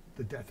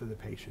the death of the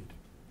patient?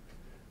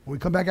 When we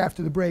come back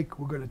after the break,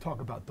 we're going to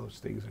talk about those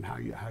things and how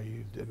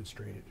you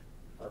demonstrate it.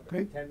 Perfect.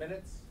 Okay? 10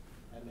 minutes,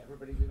 and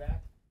everybody be back.